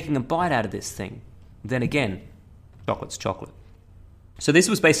weird taking a bite out of this thing. Then again, chocolate's chocolate. So this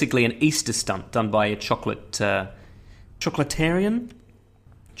was basically an Easter stunt done by a chocolatarian?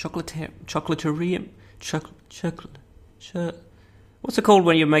 Chocolatarium? What's it called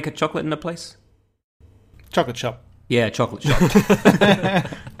when you make a chocolate in a place? Chocolate shop. Yeah, chocolate shop.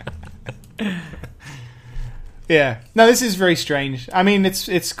 Yeah. No, this is very strange. I mean,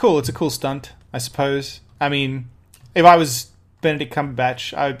 it's cool. It's a cool stunt, I suppose. I mean, if I was Benedict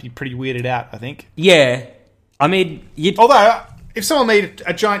Cumberbatch, I would be pretty weirded out, I think. Yeah. I mean, although, if someone made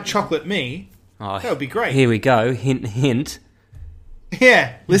a giant chocolate me, that would be great. Here we go. Hint, hint.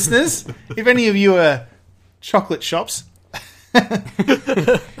 Yeah, listeners, if any of you are chocolate shops,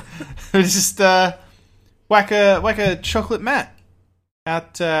 just whack a chocolate mat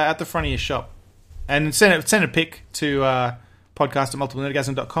out the front of your shop, and send a pic to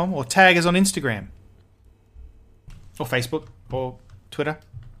podcast@multiplenerdgasm.com, or tag us on Instagram, or Facebook, or Twitter,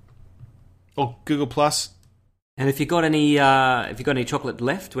 or Google Plus. And if you got any chocolate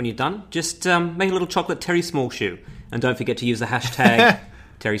left when you're done, just make a little chocolate Terry Smallshoe, and don't forget to use the hashtag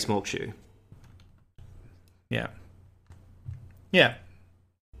Terry Smallshoe. Yeah. Yeah.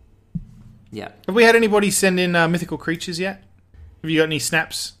 Yeah. Have we had anybody send in mythical creatures yet? Have you got any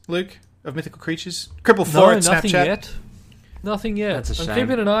snaps, Luke, of mythical creatures? Cripple4 at nothing Snapchat. yet. Nothing yet. That's a shame. I'm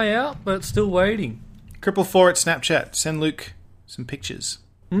keeping an eye out, but still waiting. Cripple4 at Snapchat. Send Luke some pictures.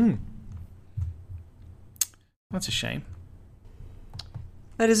 That's a shame.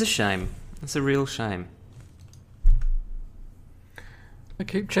 That is a shame. That's a real shame. I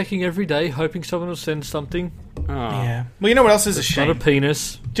keep checking every day, hoping someone will send something. Oh. Yeah. Well, you know what else is a shame? Not a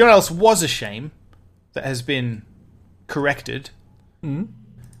penis. Do you know what else was a shame that has been corrected?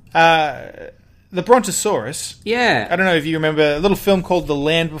 The Brontosaurus. Yeah. I don't know if you remember a little film called The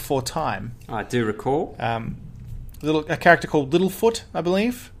Land Before Time. I do recall. A character called Littlefoot, I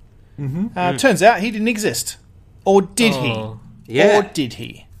believe. Turns out he didn't exist. Or did he? Yeah. Or did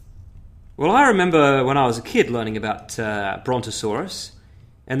he? Well, I remember when I was a kid learning about Brontosaurus,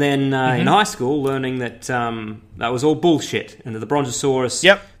 and then in high school learning that that was all bullshit, and that the Brontosaurus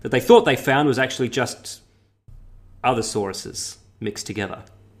that they thought they found was actually just other sauruses mixed together.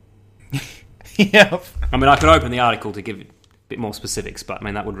 Yep. I mean, I could open the article to give a bit more specifics, but I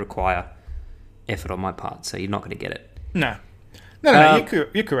mean that would require effort on my part, so you're not going to get it. No,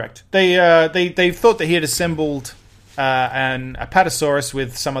 you're correct. They thought that he had assembled an Apatosaurus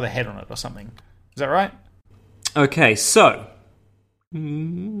with some other head on it or something. Is that right? Okay, so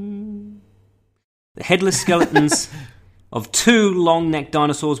the headless skeletons of two long-necked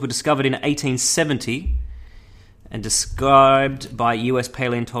dinosaurs were discovered in 1870 and described by US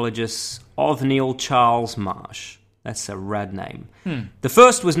paleontologist Othniel Charles Marsh. That's a rad name. The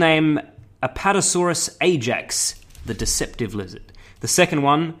first was named Apatosaurus ajax, the deceptive lizard. The second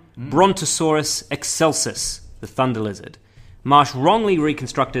one, Brontosaurus excelsus, the thunder lizard. Marsh wrongly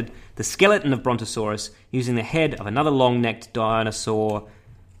reconstructed the skeleton of Brontosaurus using the head of another long-necked dinosaur,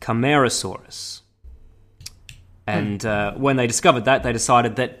 Camarasaurus. And when they discovered that, they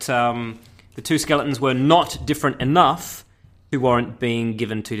decided that the two skeletons were not different enough to warrant being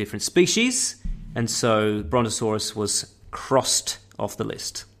given two different species, and so Brontosaurus was crossed off the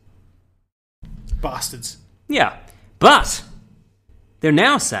list. Bastards. Yeah, but they're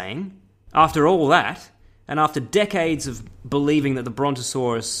now saying, after all that, and after decades of believing that the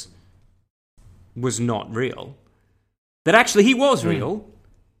Brontosaurus was not real, that actually he was real,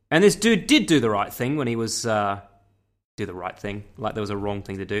 and this dude did do the right thing when he was... do the right thing, like there was a wrong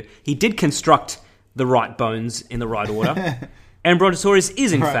thing to do. He did construct the right bones in the right order, and Brontosaurus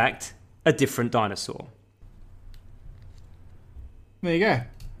is, in fact, a different dinosaur. There you go.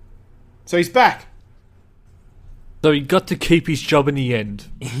 So he's back. So he got to keep his job in the end.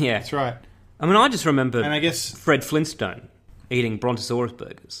 Yeah. That's right. I mean, I just remember And I guess... Fred Flintstone eating Brontosaurus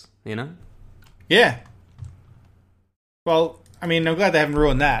burgers, you know? Yeah. Well, I mean, I'm glad they haven't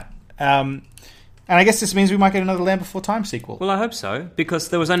ruined that. And I guess this means we might get another Land Before Time sequel. Well, I hope so, because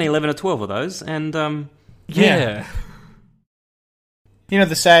there was only 11 or 12 of those, and... Yeah. You know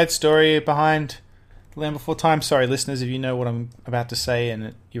the sad story behind Land Before Time? Sorry, listeners, if you know what I'm about to say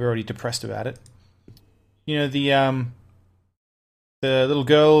and you're already depressed about it. You know the little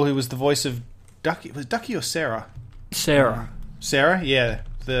girl who was the voice of Ducky. Was it Ducky or Sarah? Sarah. Sarah? Yeah.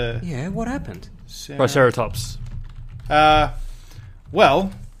 Yeah, what happened? Triceratops.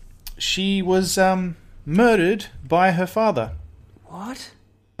 Well, she was murdered by her father. What?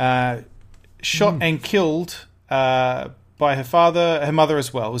 Shot and killed by her father, her mother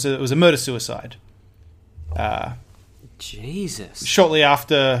as well. It was a murder-suicide. Jesus. shortly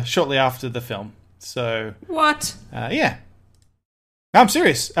after the film. So What? yeah, I'm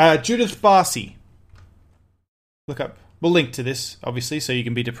serious. Judith Barcy. Look up. We'll link to this, obviously, so you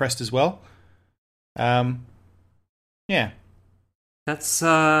can be depressed as well. Yeah. That's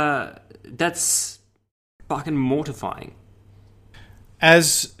fucking mortifying.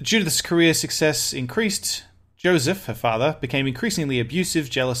 As Judith's career success increased, Joseph, her father, became increasingly abusive,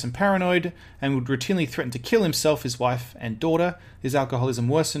 jealous, and paranoid, and would routinely threaten to kill himself, his wife, and daughter. His alcoholism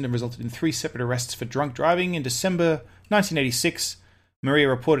worsened and resulted in 3 separate arrests for drunk driving. In December 1986, Maria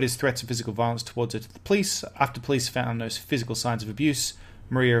reported his threats of physical violence towards her to the police. After police found no physical signs of abuse,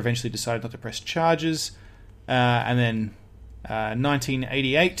 Maria eventually decided not to press charges. And then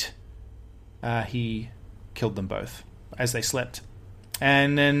 1988, he killed them both as they slept.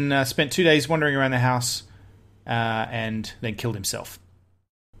 And then spent 2 days wandering around the house and then killed himself.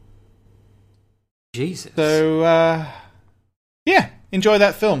 Jesus. So, yeah, enjoy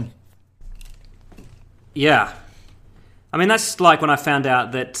that film. Yeah. I mean, that's like when I found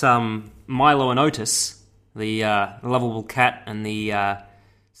out that Milo and Otis, the lovable cat and the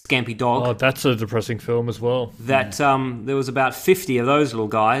scampy dog... Oh, that's a depressing film as well. That there was about 50 of those little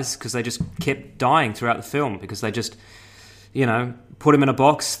guys because they just kept dying throughout the film because they just, put them in a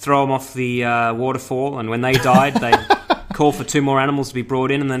box, throw them off the waterfall, and when they died, they call for 2 more animals to be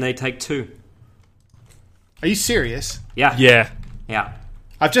brought in, and then they take 2. Are you serious? Yeah. Yeah.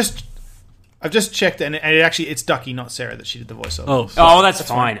 I've just checked, and it's Ducky, not Sarah, that she did the voiceover. Oh, that's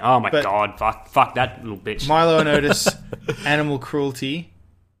fine. Oh my But- god, fuck that little bitch. Milo and Otis, animal cruelty.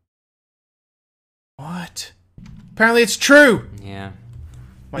 What? Apparently it's true. Yeah.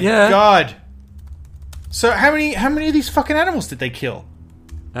 My Yeah. God. So how many of these fucking animals did they kill?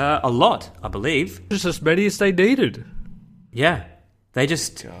 A lot, I believe. Just as many as they needed. Yeah. They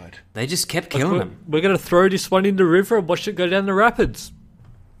just kept killing We're, them. we're going to throw this one in the river and watch it go down the rapids.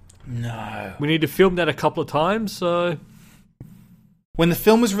 No. We need to film that a couple of times, so... When the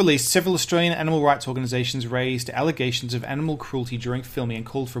film was released, several Australian animal rights organisations raised allegations of animal cruelty during filming and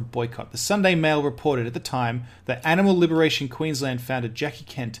called for a boycott. The Sunday Mail reported at the time that Animal Liberation Queensland founder Jackie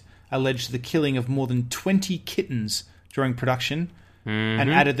Kent alleged the killing of more than 20 kittens during production, and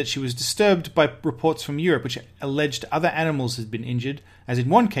added that she was disturbed by reports from Europe which alleged other animals had been injured, as in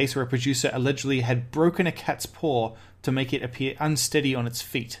one case where a producer allegedly had broken a cat's paw to make it appear unsteady on its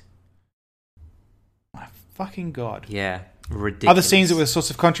feet. My fucking God. Yeah. Ridiculous. Other scenes that were a source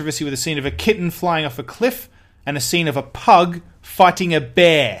of controversy were the scene of a kitten flying off a cliff and a scene of a pug fighting a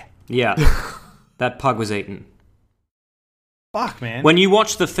bear. Yeah. That pug was eaten. Fuck, man. When you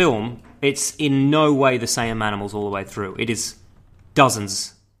watch the film, it's in no way the same animals all the way through. It is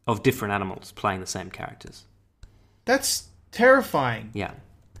dozens of different animals playing the same characters. That's terrifying. Yeah.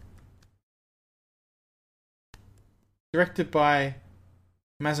 Directed by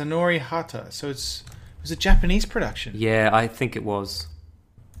Masanori Hata. So it was a Japanese production. Yeah, I think it was.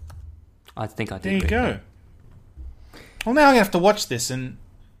 I think I did. There you read go. that. Well, now I'm going to have to watch this and...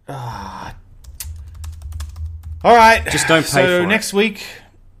 All right. Just don't pay for it. So next week...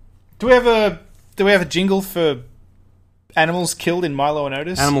 Do we have a jingle for animals killed in Milo and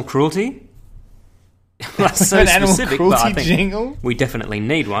Otis? Animal cruelty? That's so An animal specific, but I cruelty think jingle? we definitely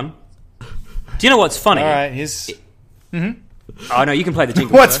need one. Do you know what's funny? All right, here's... Oh, no, you can play the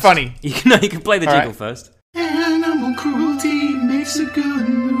jingle What's first. funny? You can play the All jingle right. first. Animal cruelty makes a good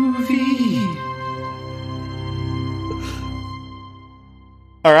movie.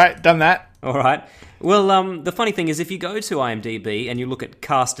 All right, done that. All right. Well, the funny thing is, if you go to IMDb and you look at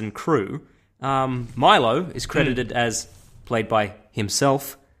cast and crew, Milo is credited as played by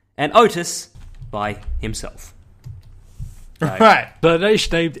himself, and Otis by himself. Right. Right. So they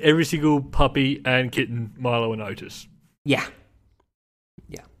named every single puppy and kitten Milo and Otis. Yeah.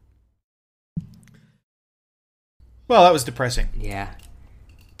 Well, that was depressing. Yeah.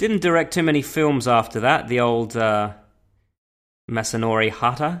 Didn't direct too many films after that. The old Masanori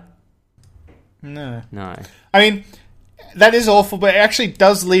Hata. No. No. I mean, that is awful, but it actually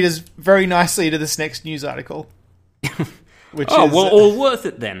does lead us very nicely to this next news article. Which Oh, is, well, all worth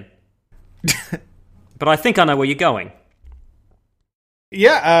it then. But I think I know where you're going.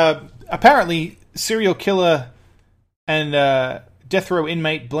 yeah, apparently serial killer and death row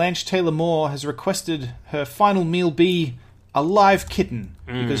inmate Blanche Taylor Moore has requested her final meal be a live kitten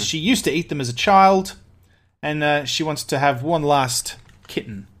because she used to eat them as a child, and she wants to have one last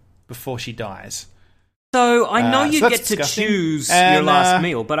kitten before she dies. So I know you so get that's to disgusting. choose your And, last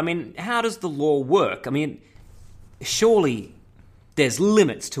meal, but I mean, how does the law work? I mean, surely there's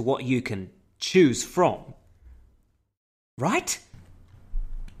limits to what you can choose from, right?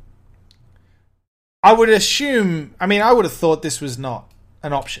 I would assume... I mean, I would have thought this was not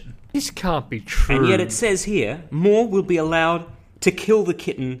an option. This can't be true. And yet it says here, more will be allowed to kill the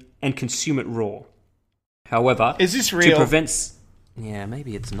kitten and consume it raw. However, is this real? To prevent... Yeah,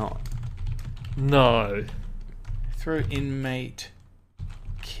 maybe it's not. No. Throw inmate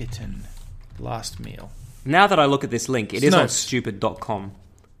kitten last meal. Now that I look at this link, it is on Snopes. stupid.com.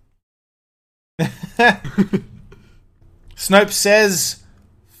 Snopes says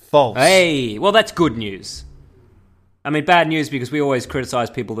false. Hey, well, that's good news. I mean, bad news because we always criticize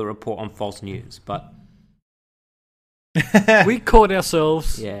people that report on false news, but... We caught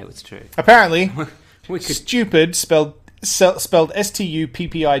ourselves. Yeah, it's true. Apparently, We could... Stupid, spelled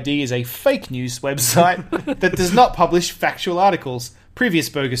STUPPID, is a fake news website that does not publish factual articles. Previous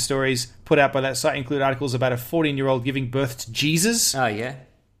bogus stories put out by that site include articles about a 14-year-old giving birth to Jesus, Oh, yeah?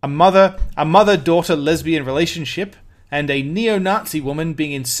 a mother-daughter lesbian relationship, and a neo-Nazi woman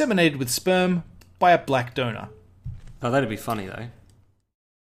being inseminated with sperm by a black donor. Oh, that'd be funny, though.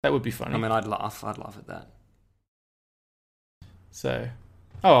 That would be funny. I mean, I'd laugh at that. So,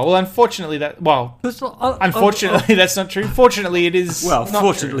 well, unfortunately unfortunately that's not true. Fortunately, it is. Well, not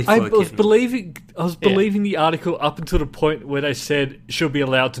fortunately true. for I the was kitten. believing the article up until the point where they said she'll be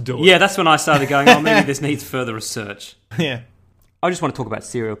allowed to do it. Yeah, that's when I started going, oh, maybe this needs further research. Yeah. I just want to talk about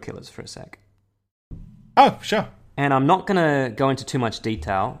serial killers for a sec. Oh, sure. And I'm not going to go into too much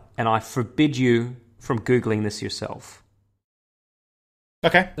detail, and I forbid you from Googling this yourself.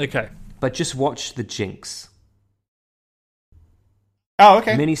 Okay. Okay. But just watch The Jinx. Oh,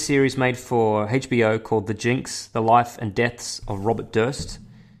 okay. Mini-series made for HBO called The Jinx, The Life and Deaths of Robert Durst.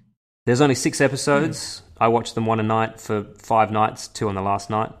 There's only 6 episodes. I watched them one a night for 5 nights, 2 on the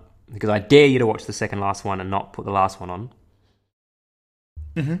last night, because I dare you to watch the second last one and not put the last one on.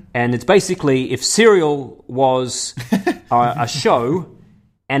 Mm-hmm. And it's basically if Serial was a show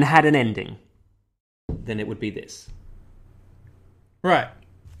and had an ending, then it would be this. Right.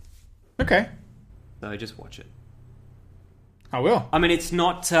 Okay. So just watch it. I will. I mean, it's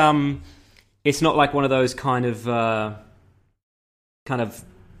not like one of those kind of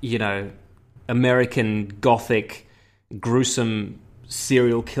you know, American gothic, gruesome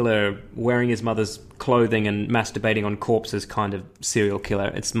serial killer wearing his mother's clothing and masturbating on corpses kind of serial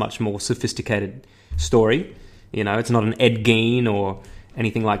killer. It's much more sophisticated story. You know, it's not an Ed Gein or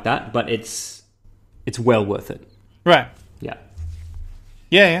anything like that, but it's well worth it. Right. Yeah.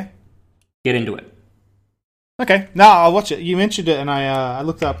 Yeah. Get into it. Okay. No, I'll watch it. You mentioned it, and I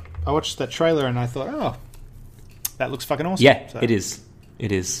looked up. I watched that trailer, and I thought, oh, that looks fucking awesome. Yeah, So- it is.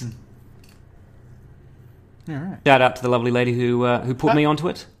 It is. All right. Shout out to the lovely lady who put me onto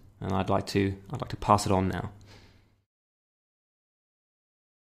it, and I'd like to pass it on now.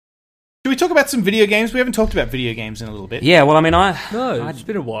 Should we talk about some video games? We haven't talked about video games in a little bit. Yeah, well, I mean, It's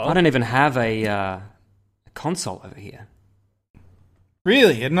been a while. I don't even have a console over here.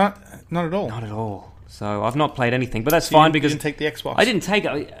 Really? Not at all. Not at all. So I've not played anything, but that's So you fine because didn't take the Xbox. I didn't take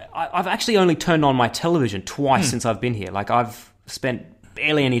it. I've actually only turned on my television twice since I've been here. Like, I've spent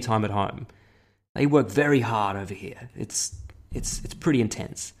barely any time at home. They work very hard over here. It's pretty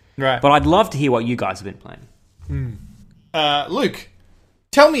intense. Right. But I'd love to hear what you guys have been playing. Luke,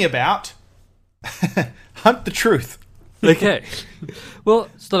 tell me about Hunt the Truth. Okay. Well,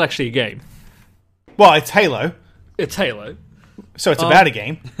 it's not actually a game. Well, it's Halo, It's Halo. so it's about a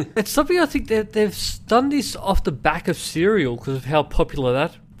game. It's something I think that they've done this off the back of Serial because of how popular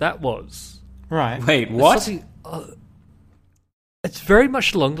that was. Right. Wait, It's what? something- it's very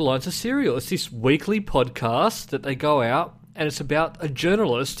much along the lines of Serial. It's this weekly podcast that they go out, and it's about a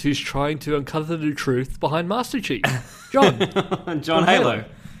journalist who's trying to uncover the truth behind Master Chief, John. John Halo.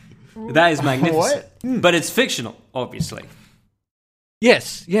 That is magnificent. What? But it's fictional, obviously.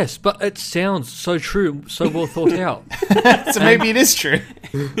 Yes, but it sounds so true, so well thought out. So maybe it is true.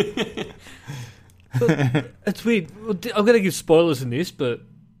 It's weird. I'm going to give spoilers in this, but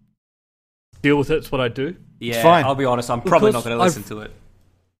deal with it. It's what I do. Yeah, fine. I'll be honest, I'm probably not Because going to listen to it.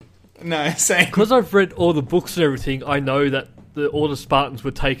 No, same. Because I've read all the books and everything, I know that all the Spartans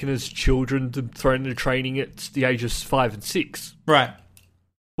were taken as children to thrown into training at the ages 5 and 6. Right.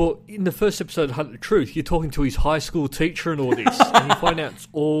 Well, in the first episode of Hunt the Truth, you're talking to his high school teacher and all this, and you find out it's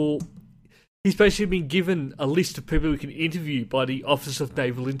all... He's basically been given a list of people who can interview by the Office of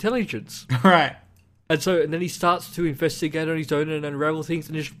Naval Intelligence. Right. And then he starts to investigate on his own and unravel things,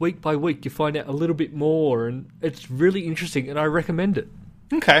 and just week by week you find out a little bit more, and it's really interesting, and I recommend it.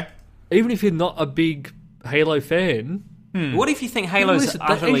 Okay. Even if you're not a big Halo fan... What if you think Halo's Listen, the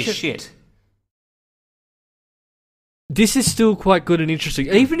utterly ancient- shit? This is still quite good and interesting.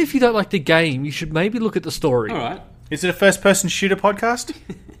 Even if you don't like the game, you should maybe look at the story. All right. Is it a first-person shooter podcast?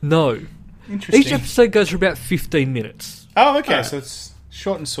 No. Interesting. Each episode goes for about 15 minutes. Oh, okay. So it's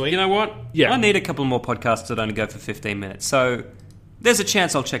short and sweet. You know what? Yeah. I need a couple more podcasts that only go for 15 minutes. So there's a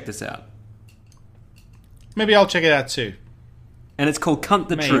chance I'll check this out. Maybe I'll check it out too. And it's called Cunt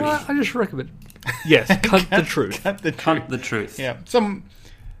the Maybe. Truth. I just recommend. Yes, cunt the truth. Cut the truth. Cunt the Truth. Yeah.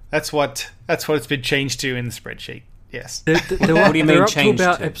 That's what it's been changed to in the spreadsheet. Yes. What do you mean they're up to changed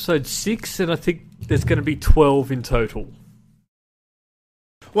about to? episode 6, and I think there's going to be 12 in total.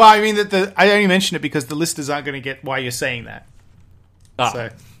 Well, I mean that I only mention it because the listeners aren't going to get why you're saying that. Ah. So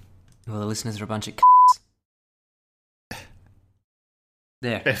Well, the listeners are a bunch of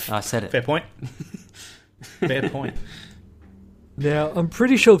There, Fair- I said it. fair point. Fair point. Now, I'm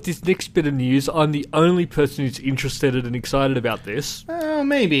pretty sure with this next bit of news, I'm the only person who's interested and excited about this. Oh,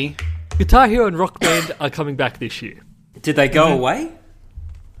 maybe. Guitar Hero and Rock Band are coming back this year. Did they go away?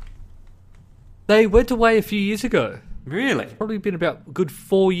 They went away a few years ago. Really? Probably been about a good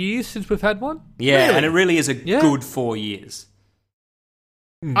 4 years since we've had one. Yeah, Really? and it really is a Yeah. good 4 years.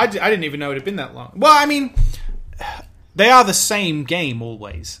 I didn't even know it had been that long. Well, I mean, they are the same game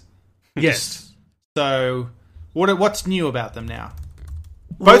always. Yes. So, what's new about them now?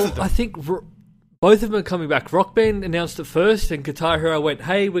 Well, Both of them. I think both of them are coming back. Rock Band announced it first, and Guitar Hero went,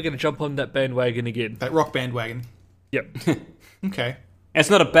 hey, we're going to jump on that bandwagon again. That rock bandwagon. Yep. Okay. It's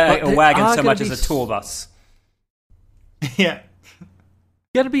not a But they wagon are so gonna much be as a tour bus. Yeah.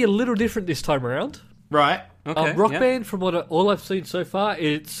 Going to be a little different this time around. Right. Okay, Rock yeah. Band, from all I've seen so far,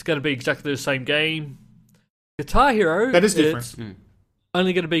 it's going to be exactly the same game. Guitar Hero, That is different. It's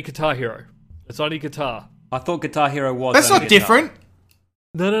only going to be Guitar Hero. It's only guitar. I thought Guitar Hero was. That's only not guitar. different.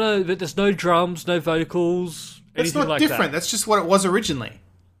 No. But there's no drums, no vocals, That's anything not like different. that. That's just what it was originally.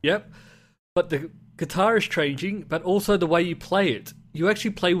 Yep. But the guitar is changing, but also the way you play it. You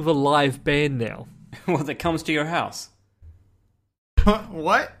actually play with a live band now. Well, that comes to your house.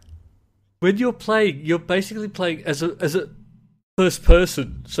 What? When you're playing, you're basically playing as a first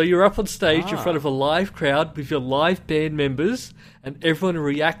person. So you're up on stage in front of a live crowd with your live band members, and everyone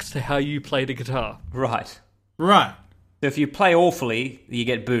reacts to how you play the guitar. Right. Right. So if you play awfully, you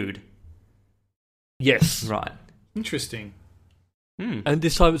get booed. Yes. Right. Interesting. And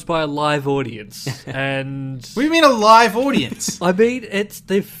this time it's by a live audience. And What do you mean a live audience? I mean,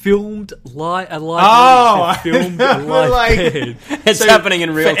 they've filmed a live Oh, audience. They've filmed a live like- band. It's So, happening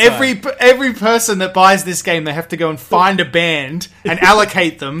in real for time. every person that buys this game, they have to go and find a band and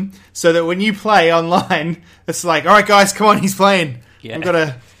allocate them so that when you play online, it's like, all right, guys, come on, he's playing. Yeah. We've got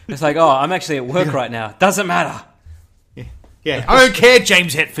to. It's like, oh, I'm actually at work right now. Doesn't matter. Yeah, I don't care,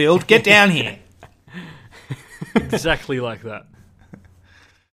 James Hetfield. Get down here. Exactly like that.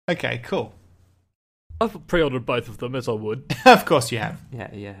 Okay, cool. I've pre-ordered both of them, as I would. Of course you have. Yeah.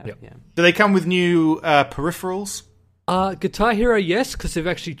 Yep. Do they come with new peripherals? Guitar Hero, yes, because they've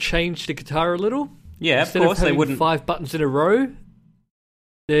actually changed the guitar a little. Yeah, Instead of course of they having wouldn't. 5 buttons in a row,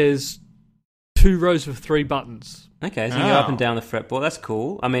 there's 2 rows of 3 buttons. Okay, so you go up and down the fretboard. That's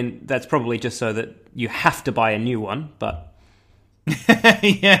cool. I mean, that's probably just so that you have to buy a new one, but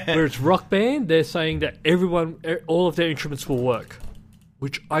Yeah. Whereas Rock Band, they're saying that all of their instruments will work.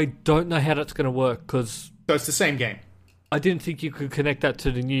 Which I don't know how that's going to work, because So it's the same game. I didn't think you could connect that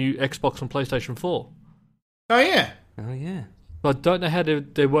to the new Xbox and PlayStation 4. Oh, yeah. oh yeah. So I don't know how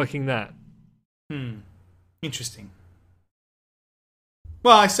they're working that. Interesting.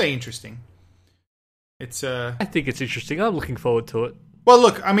 Well, I say interesting. It's I think it's interesting. I'm looking forward to it. Well,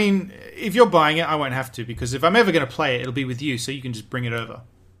 look, I mean, if you're buying it, I won't have to, because if I'm ever going to play it, it'll be with you, so you can just bring it over.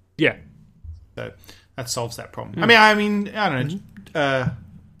 Yeah. So that solves that problem. I mean, I don't know.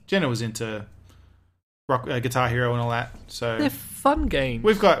 Jenna was into Guitar Hero and all that, so They're fun games.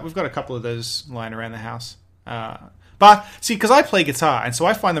 we've got a couple of those lying around the house. But see, because I play guitar, and so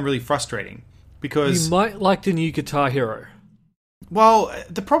I find them really frustrating. Because You might like the new Guitar Hero. well,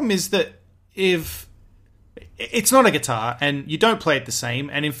 the problem is that if it's not a guitar and you don't play it the same,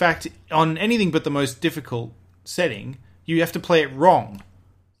 and in fact, on anything but the most difficult setting, you have to play it wrong.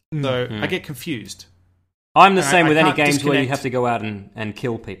 So I get confused. I'm the And same I with any can't games where you disconnect. have to go out and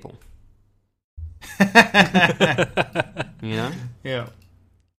kill people. You know? Yeah.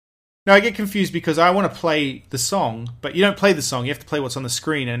 No, I get confused because I want to play the song, but you don't play the song. You have to play what's on the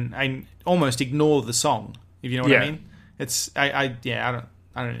screen and almost ignore the song. If you know what I Yeah. mean. It's I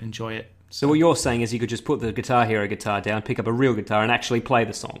don't enjoy it. So what you're saying is you could just put the Guitar Hero guitar down, pick up a real guitar, and actually play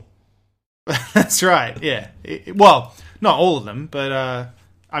the song. That's right. Yeah. Well, not all of them, but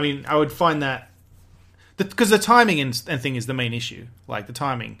I mean, I would find that because the timing and thing is the main issue. Like the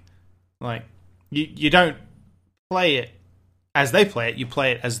timing, like you don't play it as they play it. You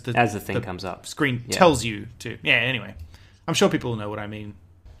play it as As the thing comes up. Screen Yeah. tells you to. Yeah. Anyway, I'm sure people will know what I mean.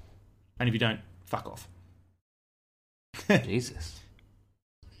 And if you don't, fuck off. Jesus.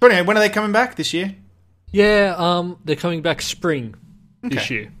 But anyway, when are they coming back? This year? Yeah, they're coming back spring this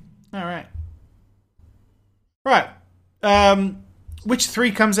Okay. year. All right. Right. Witcher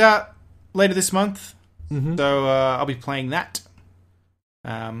 3 comes out later this month. Mm-hmm. So I'll be playing that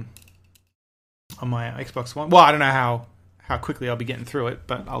on my Xbox One. Well, I don't know how quickly I'll be getting through it,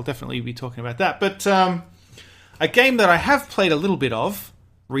 but I'll definitely be talking about that. But a game that I have played a little bit of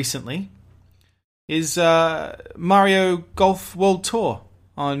recently is Mario Golf World Tour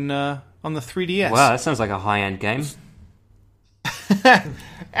on the 3DS. Wow, that sounds like a high-end game.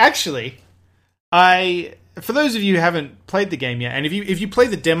 Actually, for those of you who haven't played the game yet, and if you play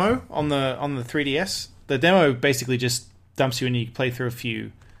the demo on the 3DS, the demo basically just dumps you and you play through a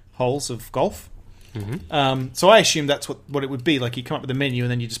few holes of golf. Mm-hmm. So I assumed that's what it would be. Like you come up with a menu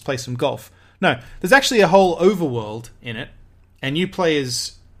and then you just play some golf. No, there's actually a whole overworld in it, and you play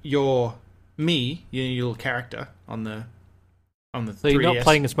as your little character on the 3DS. So you're not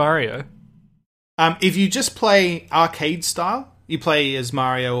playing as Mario? If you just play arcade style, you play as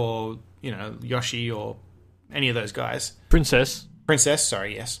Mario or Yoshi or any of those guys. Princess,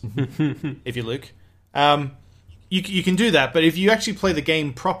 sorry, yes. If you're Luke. You can do that, but if you actually play the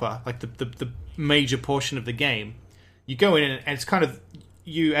game proper, like the major portion of the game, you go in and it's kind of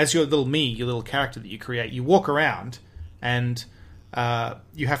you as your little character that you create. You walk around and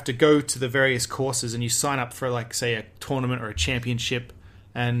you have to go to the various courses and you sign up for, like, say, a tournament or a championship,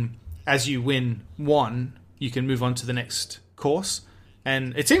 and as you win one, you can move on to the next course.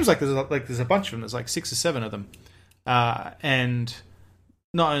 And it seems like there's a bunch of them. There's like 6 or 7 of them, and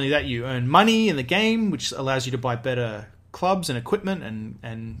not only that, you earn money in the game, which allows you to buy better clubs and equipment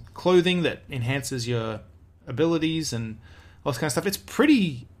and clothing that enhances your abilities and all this kind of stuff. It's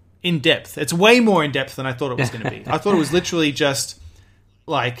pretty in depth. It's way more in depth than I thought it was going to be. I thought it was literally just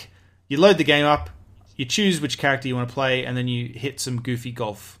like you load the game up, you choose which character you want to play, and then you hit some goofy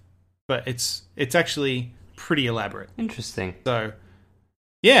golf. But it's actually pretty elaborate. Interesting. So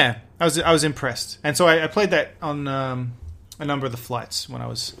yeah, I was impressed, and so I played that on a number of the flights when I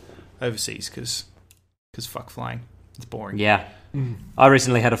was overseas because fuck flying, it's boring. Yeah. I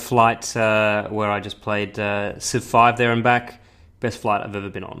recently had a flight where I just played Civ 5 there and back. Best flight I've ever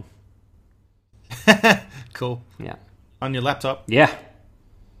been on. Cool. Yeah. On your laptop. Yeah.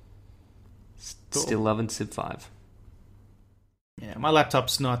 Cool. Still loving Civ 5. Yeah, my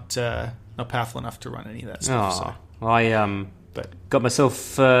laptop's not powerful enough to run any of that stuff. So. I got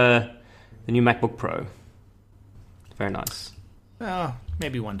myself the new MacBook Pro. Very nice. Oh,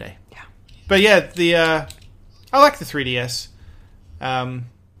 maybe one day. Yeah. But yeah, I like the 3DS. I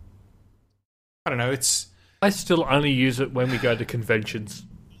don't know. I still only use it when we go to conventions.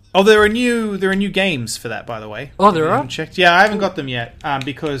 Oh, there are new games for that, by the way. Oh, there I are? haven't checked. Yeah, I haven't got them yet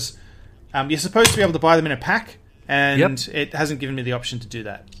because you're supposed to be able to buy them in a pack, and it hasn't given me the option to do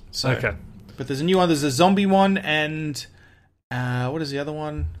that. So, okay. But there's a new one. There's a zombie one, and what is the other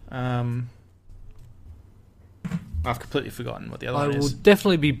one? I've completely forgotten what the other one I will is.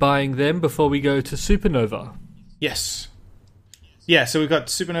 definitely be buying them before we go to Supernova. Yes. Yeah, so we've got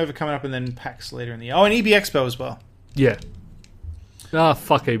Supernova coming up and then PAX later in the year. Oh, and EB Expo as well. Yeah. Ah,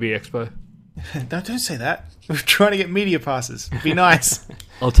 fuck EB Expo. Don't say that. We're trying to get media passes. Be nice.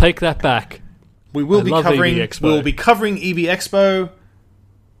 I'll take that back. We will I be love covering EB Expo. We'll be covering EB Expo.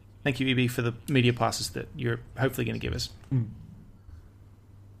 Thank you, EB, for the media passes that you're hopefully going to give us.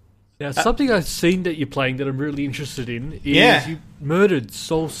 Now, something I've seen that you're playing that I'm really interested in is you murdered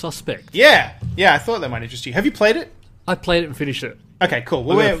Sole Suspect. Yeah, I thought that might interest you. Have you played it? I played it and finished it. Okay,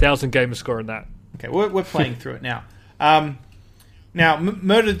 cool. I got 1,000 gamer score on that. Okay, we're playing through it now. Now,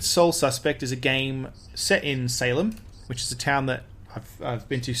 Murdered Soul Suspect is a game set in Salem, which is a town that I've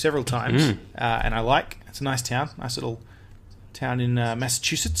been to several times, and I like. It's a nice town, nice little town in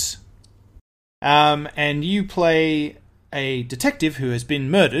Massachusetts. And you play a detective who has been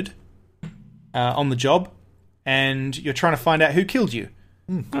murdered on the job, and you're trying to find out who killed you.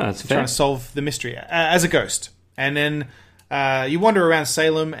 That's Trying to solve the mystery as a ghost. And then you wander around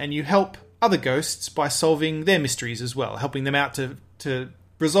Salem and you help other ghosts by solving their mysteries as well, helping them out to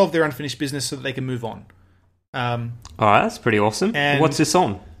resolve their unfinished business so that they can move on. Alright, that's pretty awesome. And- What's this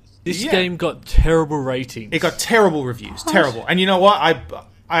on? This game got terrible ratings. It got terrible reviews. Terrible. And you know what?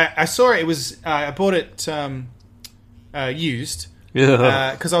 I saw it. It was I bought it used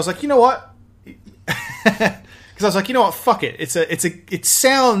because I was like, you know what? Because I was like, you know what? Fuck it. It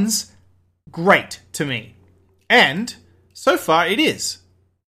sounds great to me, and so far it is.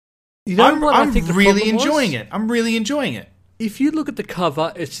 You know what I I'm think the really problem was? enjoying it. I'm really enjoying it. If you look at the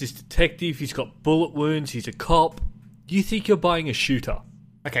cover, it's this detective. He's got bullet wounds. He's a cop. You think you're buying a shooter.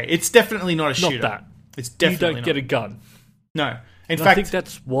 Okay, it's definitely not a Not shooter. that. It's You definitely don't get a gun. no. In And I fact, think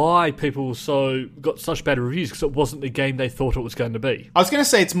that's why people got such bad reviews, because it wasn't the game they thought it was going to be. I was going to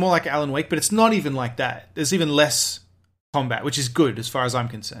say it's more like Alan Wake, but it's not even like that. There's even less combat, which is good as far as I'm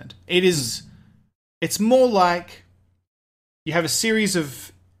concerned. It's more like you have a series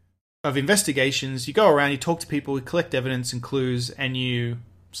of investigations. You go around, you talk to people, you collect evidence and clues, and you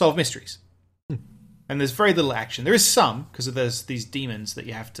solve mysteries. And there's very little action. There is some because there's these demons that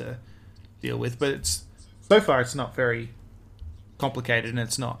you have to deal with, but so far it's not very complicated, and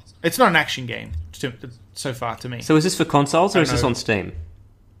it's not an action game so far to me. So is this for consoles or I is don't this know. on Steam?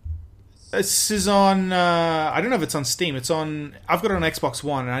 This is on. I don't know if it's on Steam. It's on. I've got it on Xbox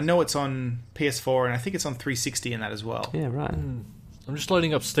One, and I know it's on PS4, and I think it's on 360 in that as well. Yeah, right. I'm just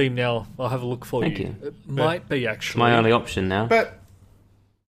loading up Steam now. I'll have a look for Thank you. you. It might be, actually. My only option now. But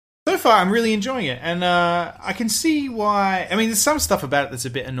so far, I'm really enjoying it, and I can see why. I mean, there's some stuff about it that's a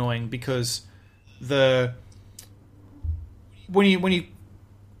bit annoying because when you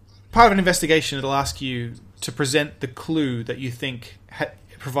part of an investigation, it'll ask you to present the clue that you think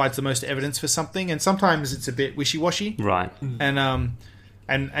provides the most evidence for something, and sometimes it's a bit wishy-washy. Right. And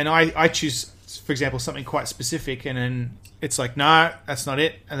I choose, for example, something quite specific, and then it's like, no, that's not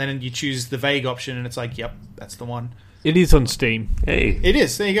it. And then you choose the vague option, and it's like, yep, that's the one. It is on Steam. Hey. It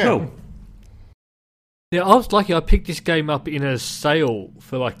is. There you go. Cool. Yeah, I was lucky. I picked this game up in a sale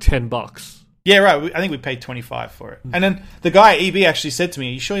for like $10. Yeah, right. I think we paid 25 for it. And then the guy at EB actually said to me,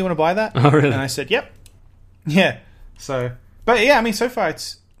 "Are you sure you want to buy that?" Oh, really? And I said, "Yep." Yeah. So, but yeah, I mean, so far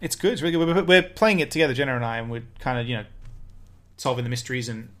it's good. It's really good. We're playing it together, Jenna and I, and we're kind of solving the mysteries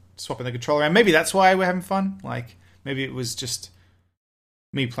and swapping the controller around. Maybe that's why we're having fun. Like maybe it was just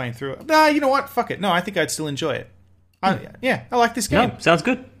me playing through it. Nah, you know what? Fuck it. No, I think I'd still enjoy it. Yeah, I like this game. No, sounds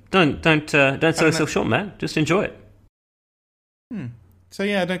good. Don't sell yourself short, man. Just enjoy it. So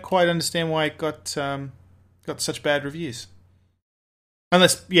yeah, I don't quite understand why it got such bad reviews.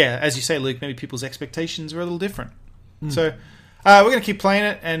 Unless, yeah, as you say, Luke, maybe people's expectations are a little different. So we're going to keep playing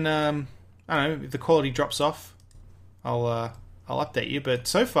it, and I don't know, if the quality drops off, I'll update you. But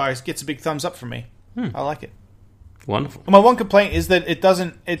so far, it gets a big thumbs up from me. I like it. Wonderful. My one complaint is that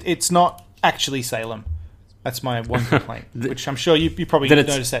it's not actually Salem. That's my one complaint, which I'm sure you probably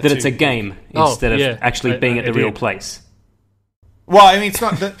noticed that too. That it's a game instead of actually being at the real did. place. Well, I mean,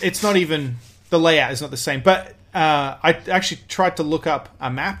 it's not even the layout is not the same. But I actually tried to look up a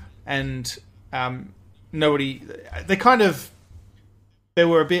map, and nobody. They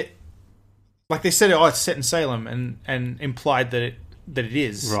were a bit like they said, "Oh, it's set in Salem," and implied that it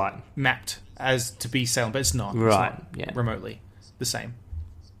is mapped as to be Salem, but it's not. Right. It's not Yeah. remotely the same.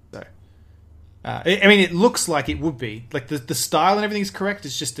 So, I mean, it looks like it would be like the style and everything is correct.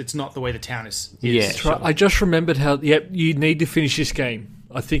 It's just it's not the way the town is. Yeah. Right, I just remembered how. Yep, you need to finish this game.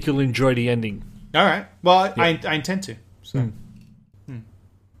 I think you'll enjoy the ending. All right. Well, I intend to. So,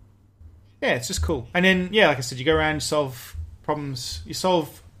 yeah, it's just cool. And then, yeah, like I said, you go around, you solve problems, you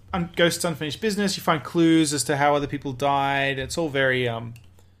solve ghosts' unfinished business, you find clues as to how other people died. It's all very, cool.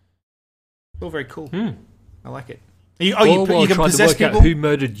 I like it. You can trying possess to work people. out who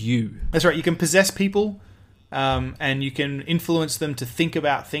murdered you. That's right. You can possess people, and you can influence them to think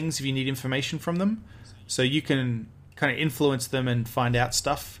about things if you need information from them. So you can kind of influence them and find out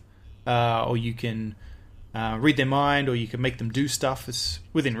stuff, or you can read their mind, or you can make them do stuff. It's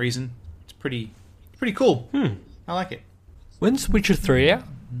within reason. It's pretty cool. I like it. When's Witcher 3 out?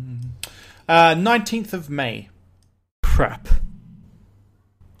 19th of May. Crap.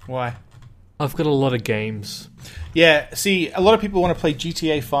 Why? I've got a lot of games. Yeah, see, a lot of people want to play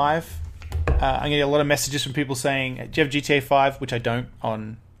GTA 5. I'm getting a lot of messages from people saying, do you have GTA 5? Which I don't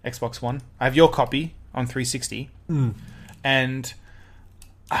on Xbox One. I have your copy on 360. And,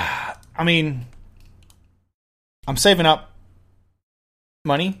 I mean, I'm saving up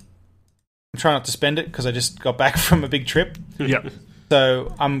money. I'm trying not to spend it because I just got back from a big trip. Yep.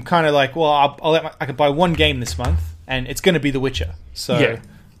 So I'm kind of like, well, I could buy one game this month, and it's going to be The Witcher. So, Yeah.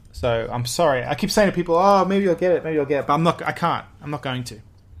 So I'm sorry. I keep saying to people, oh, maybe I'll get it, but I'm not. I can't. I'm not going to.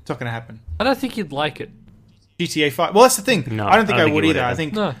 It's not going to happen. I don't think you'd like it. GTA 5. Well, that's the thing. No, I don't think I you would either.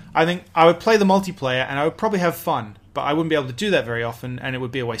 either. I think I would play the multiplayer, and I would probably have fun, but I wouldn't be able to do that very often, and it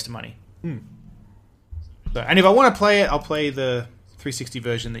would be a waste of money. So, and if I want to play it, I'll play the 360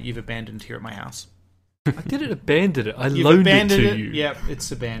 version that you've abandoned here at my house. I didn't abandon it. I You've loaned it abandoned to it. you. Yep,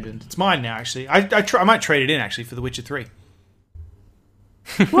 it's abandoned. It's mine now, actually. I might trade it in, actually, for The Witcher 3.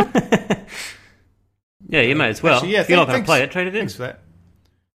 Yeah, you may as well. Actually, yeah, if you're not going to thanks. play it, trade it in. Thanks for that.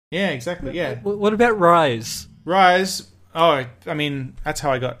 Yeah, exactly. Yeah. What about Rise? Rise. Oh, I mean, that's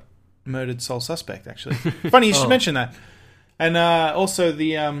how I got murdered sole suspect, actually. Funny you should mention that. And also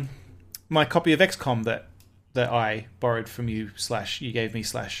the my copy of XCOM that I borrowed from you / you gave me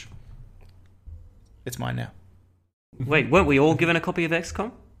 / it's mine now. Wait, weren't we all given a copy of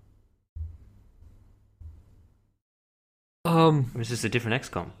XCOM? Or is this a different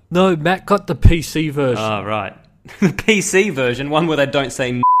XCOM? No, Matt got the PC version. Oh, right. The PC version, one where they don't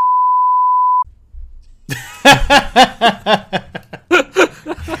say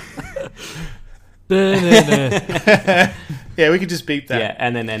Yeah, we could just beep that. Yeah,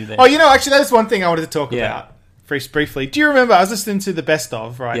 and then end there. Oh, actually, that's one thing I wanted to talk about very briefly. Do you remember, I was listening to the best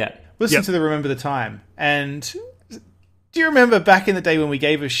of, right? Yeah. Listen to the Remember the Time. And do you remember back in the day when we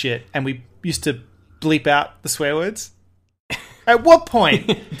gave a shit and we used to bleep out the swear words? At what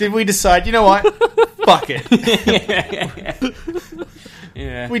point did we decide, you know what? Fuck it.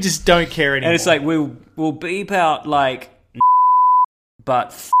 Yeah. We just don't care anymore. And it's like, we'll beep out, like,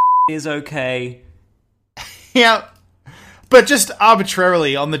 but is okay. Yeah. But just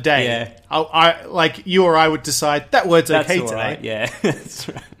arbitrarily on the day. Yeah. I like you or I would decide that word's okay That's all today. right. Yeah, that's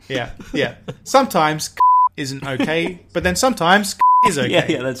right. Yeah. Sometimes isn't okay, but then sometimes is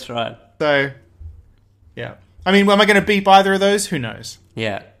okay. Yeah, that's right. So, yeah. I mean, am I going to beep either of those? Who knows?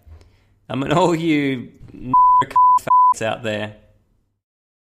 Yeah. I mean, all you out there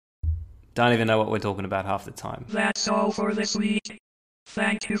don't even know what we're talking about half the time. That's all for this week.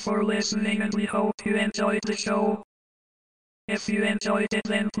 Thank you for listening, and we hope you enjoyed the show. If you enjoyed it,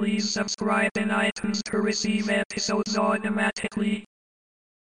 then please subscribe in iTunes to receive episodes automatically.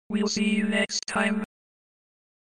 We'll see you next time.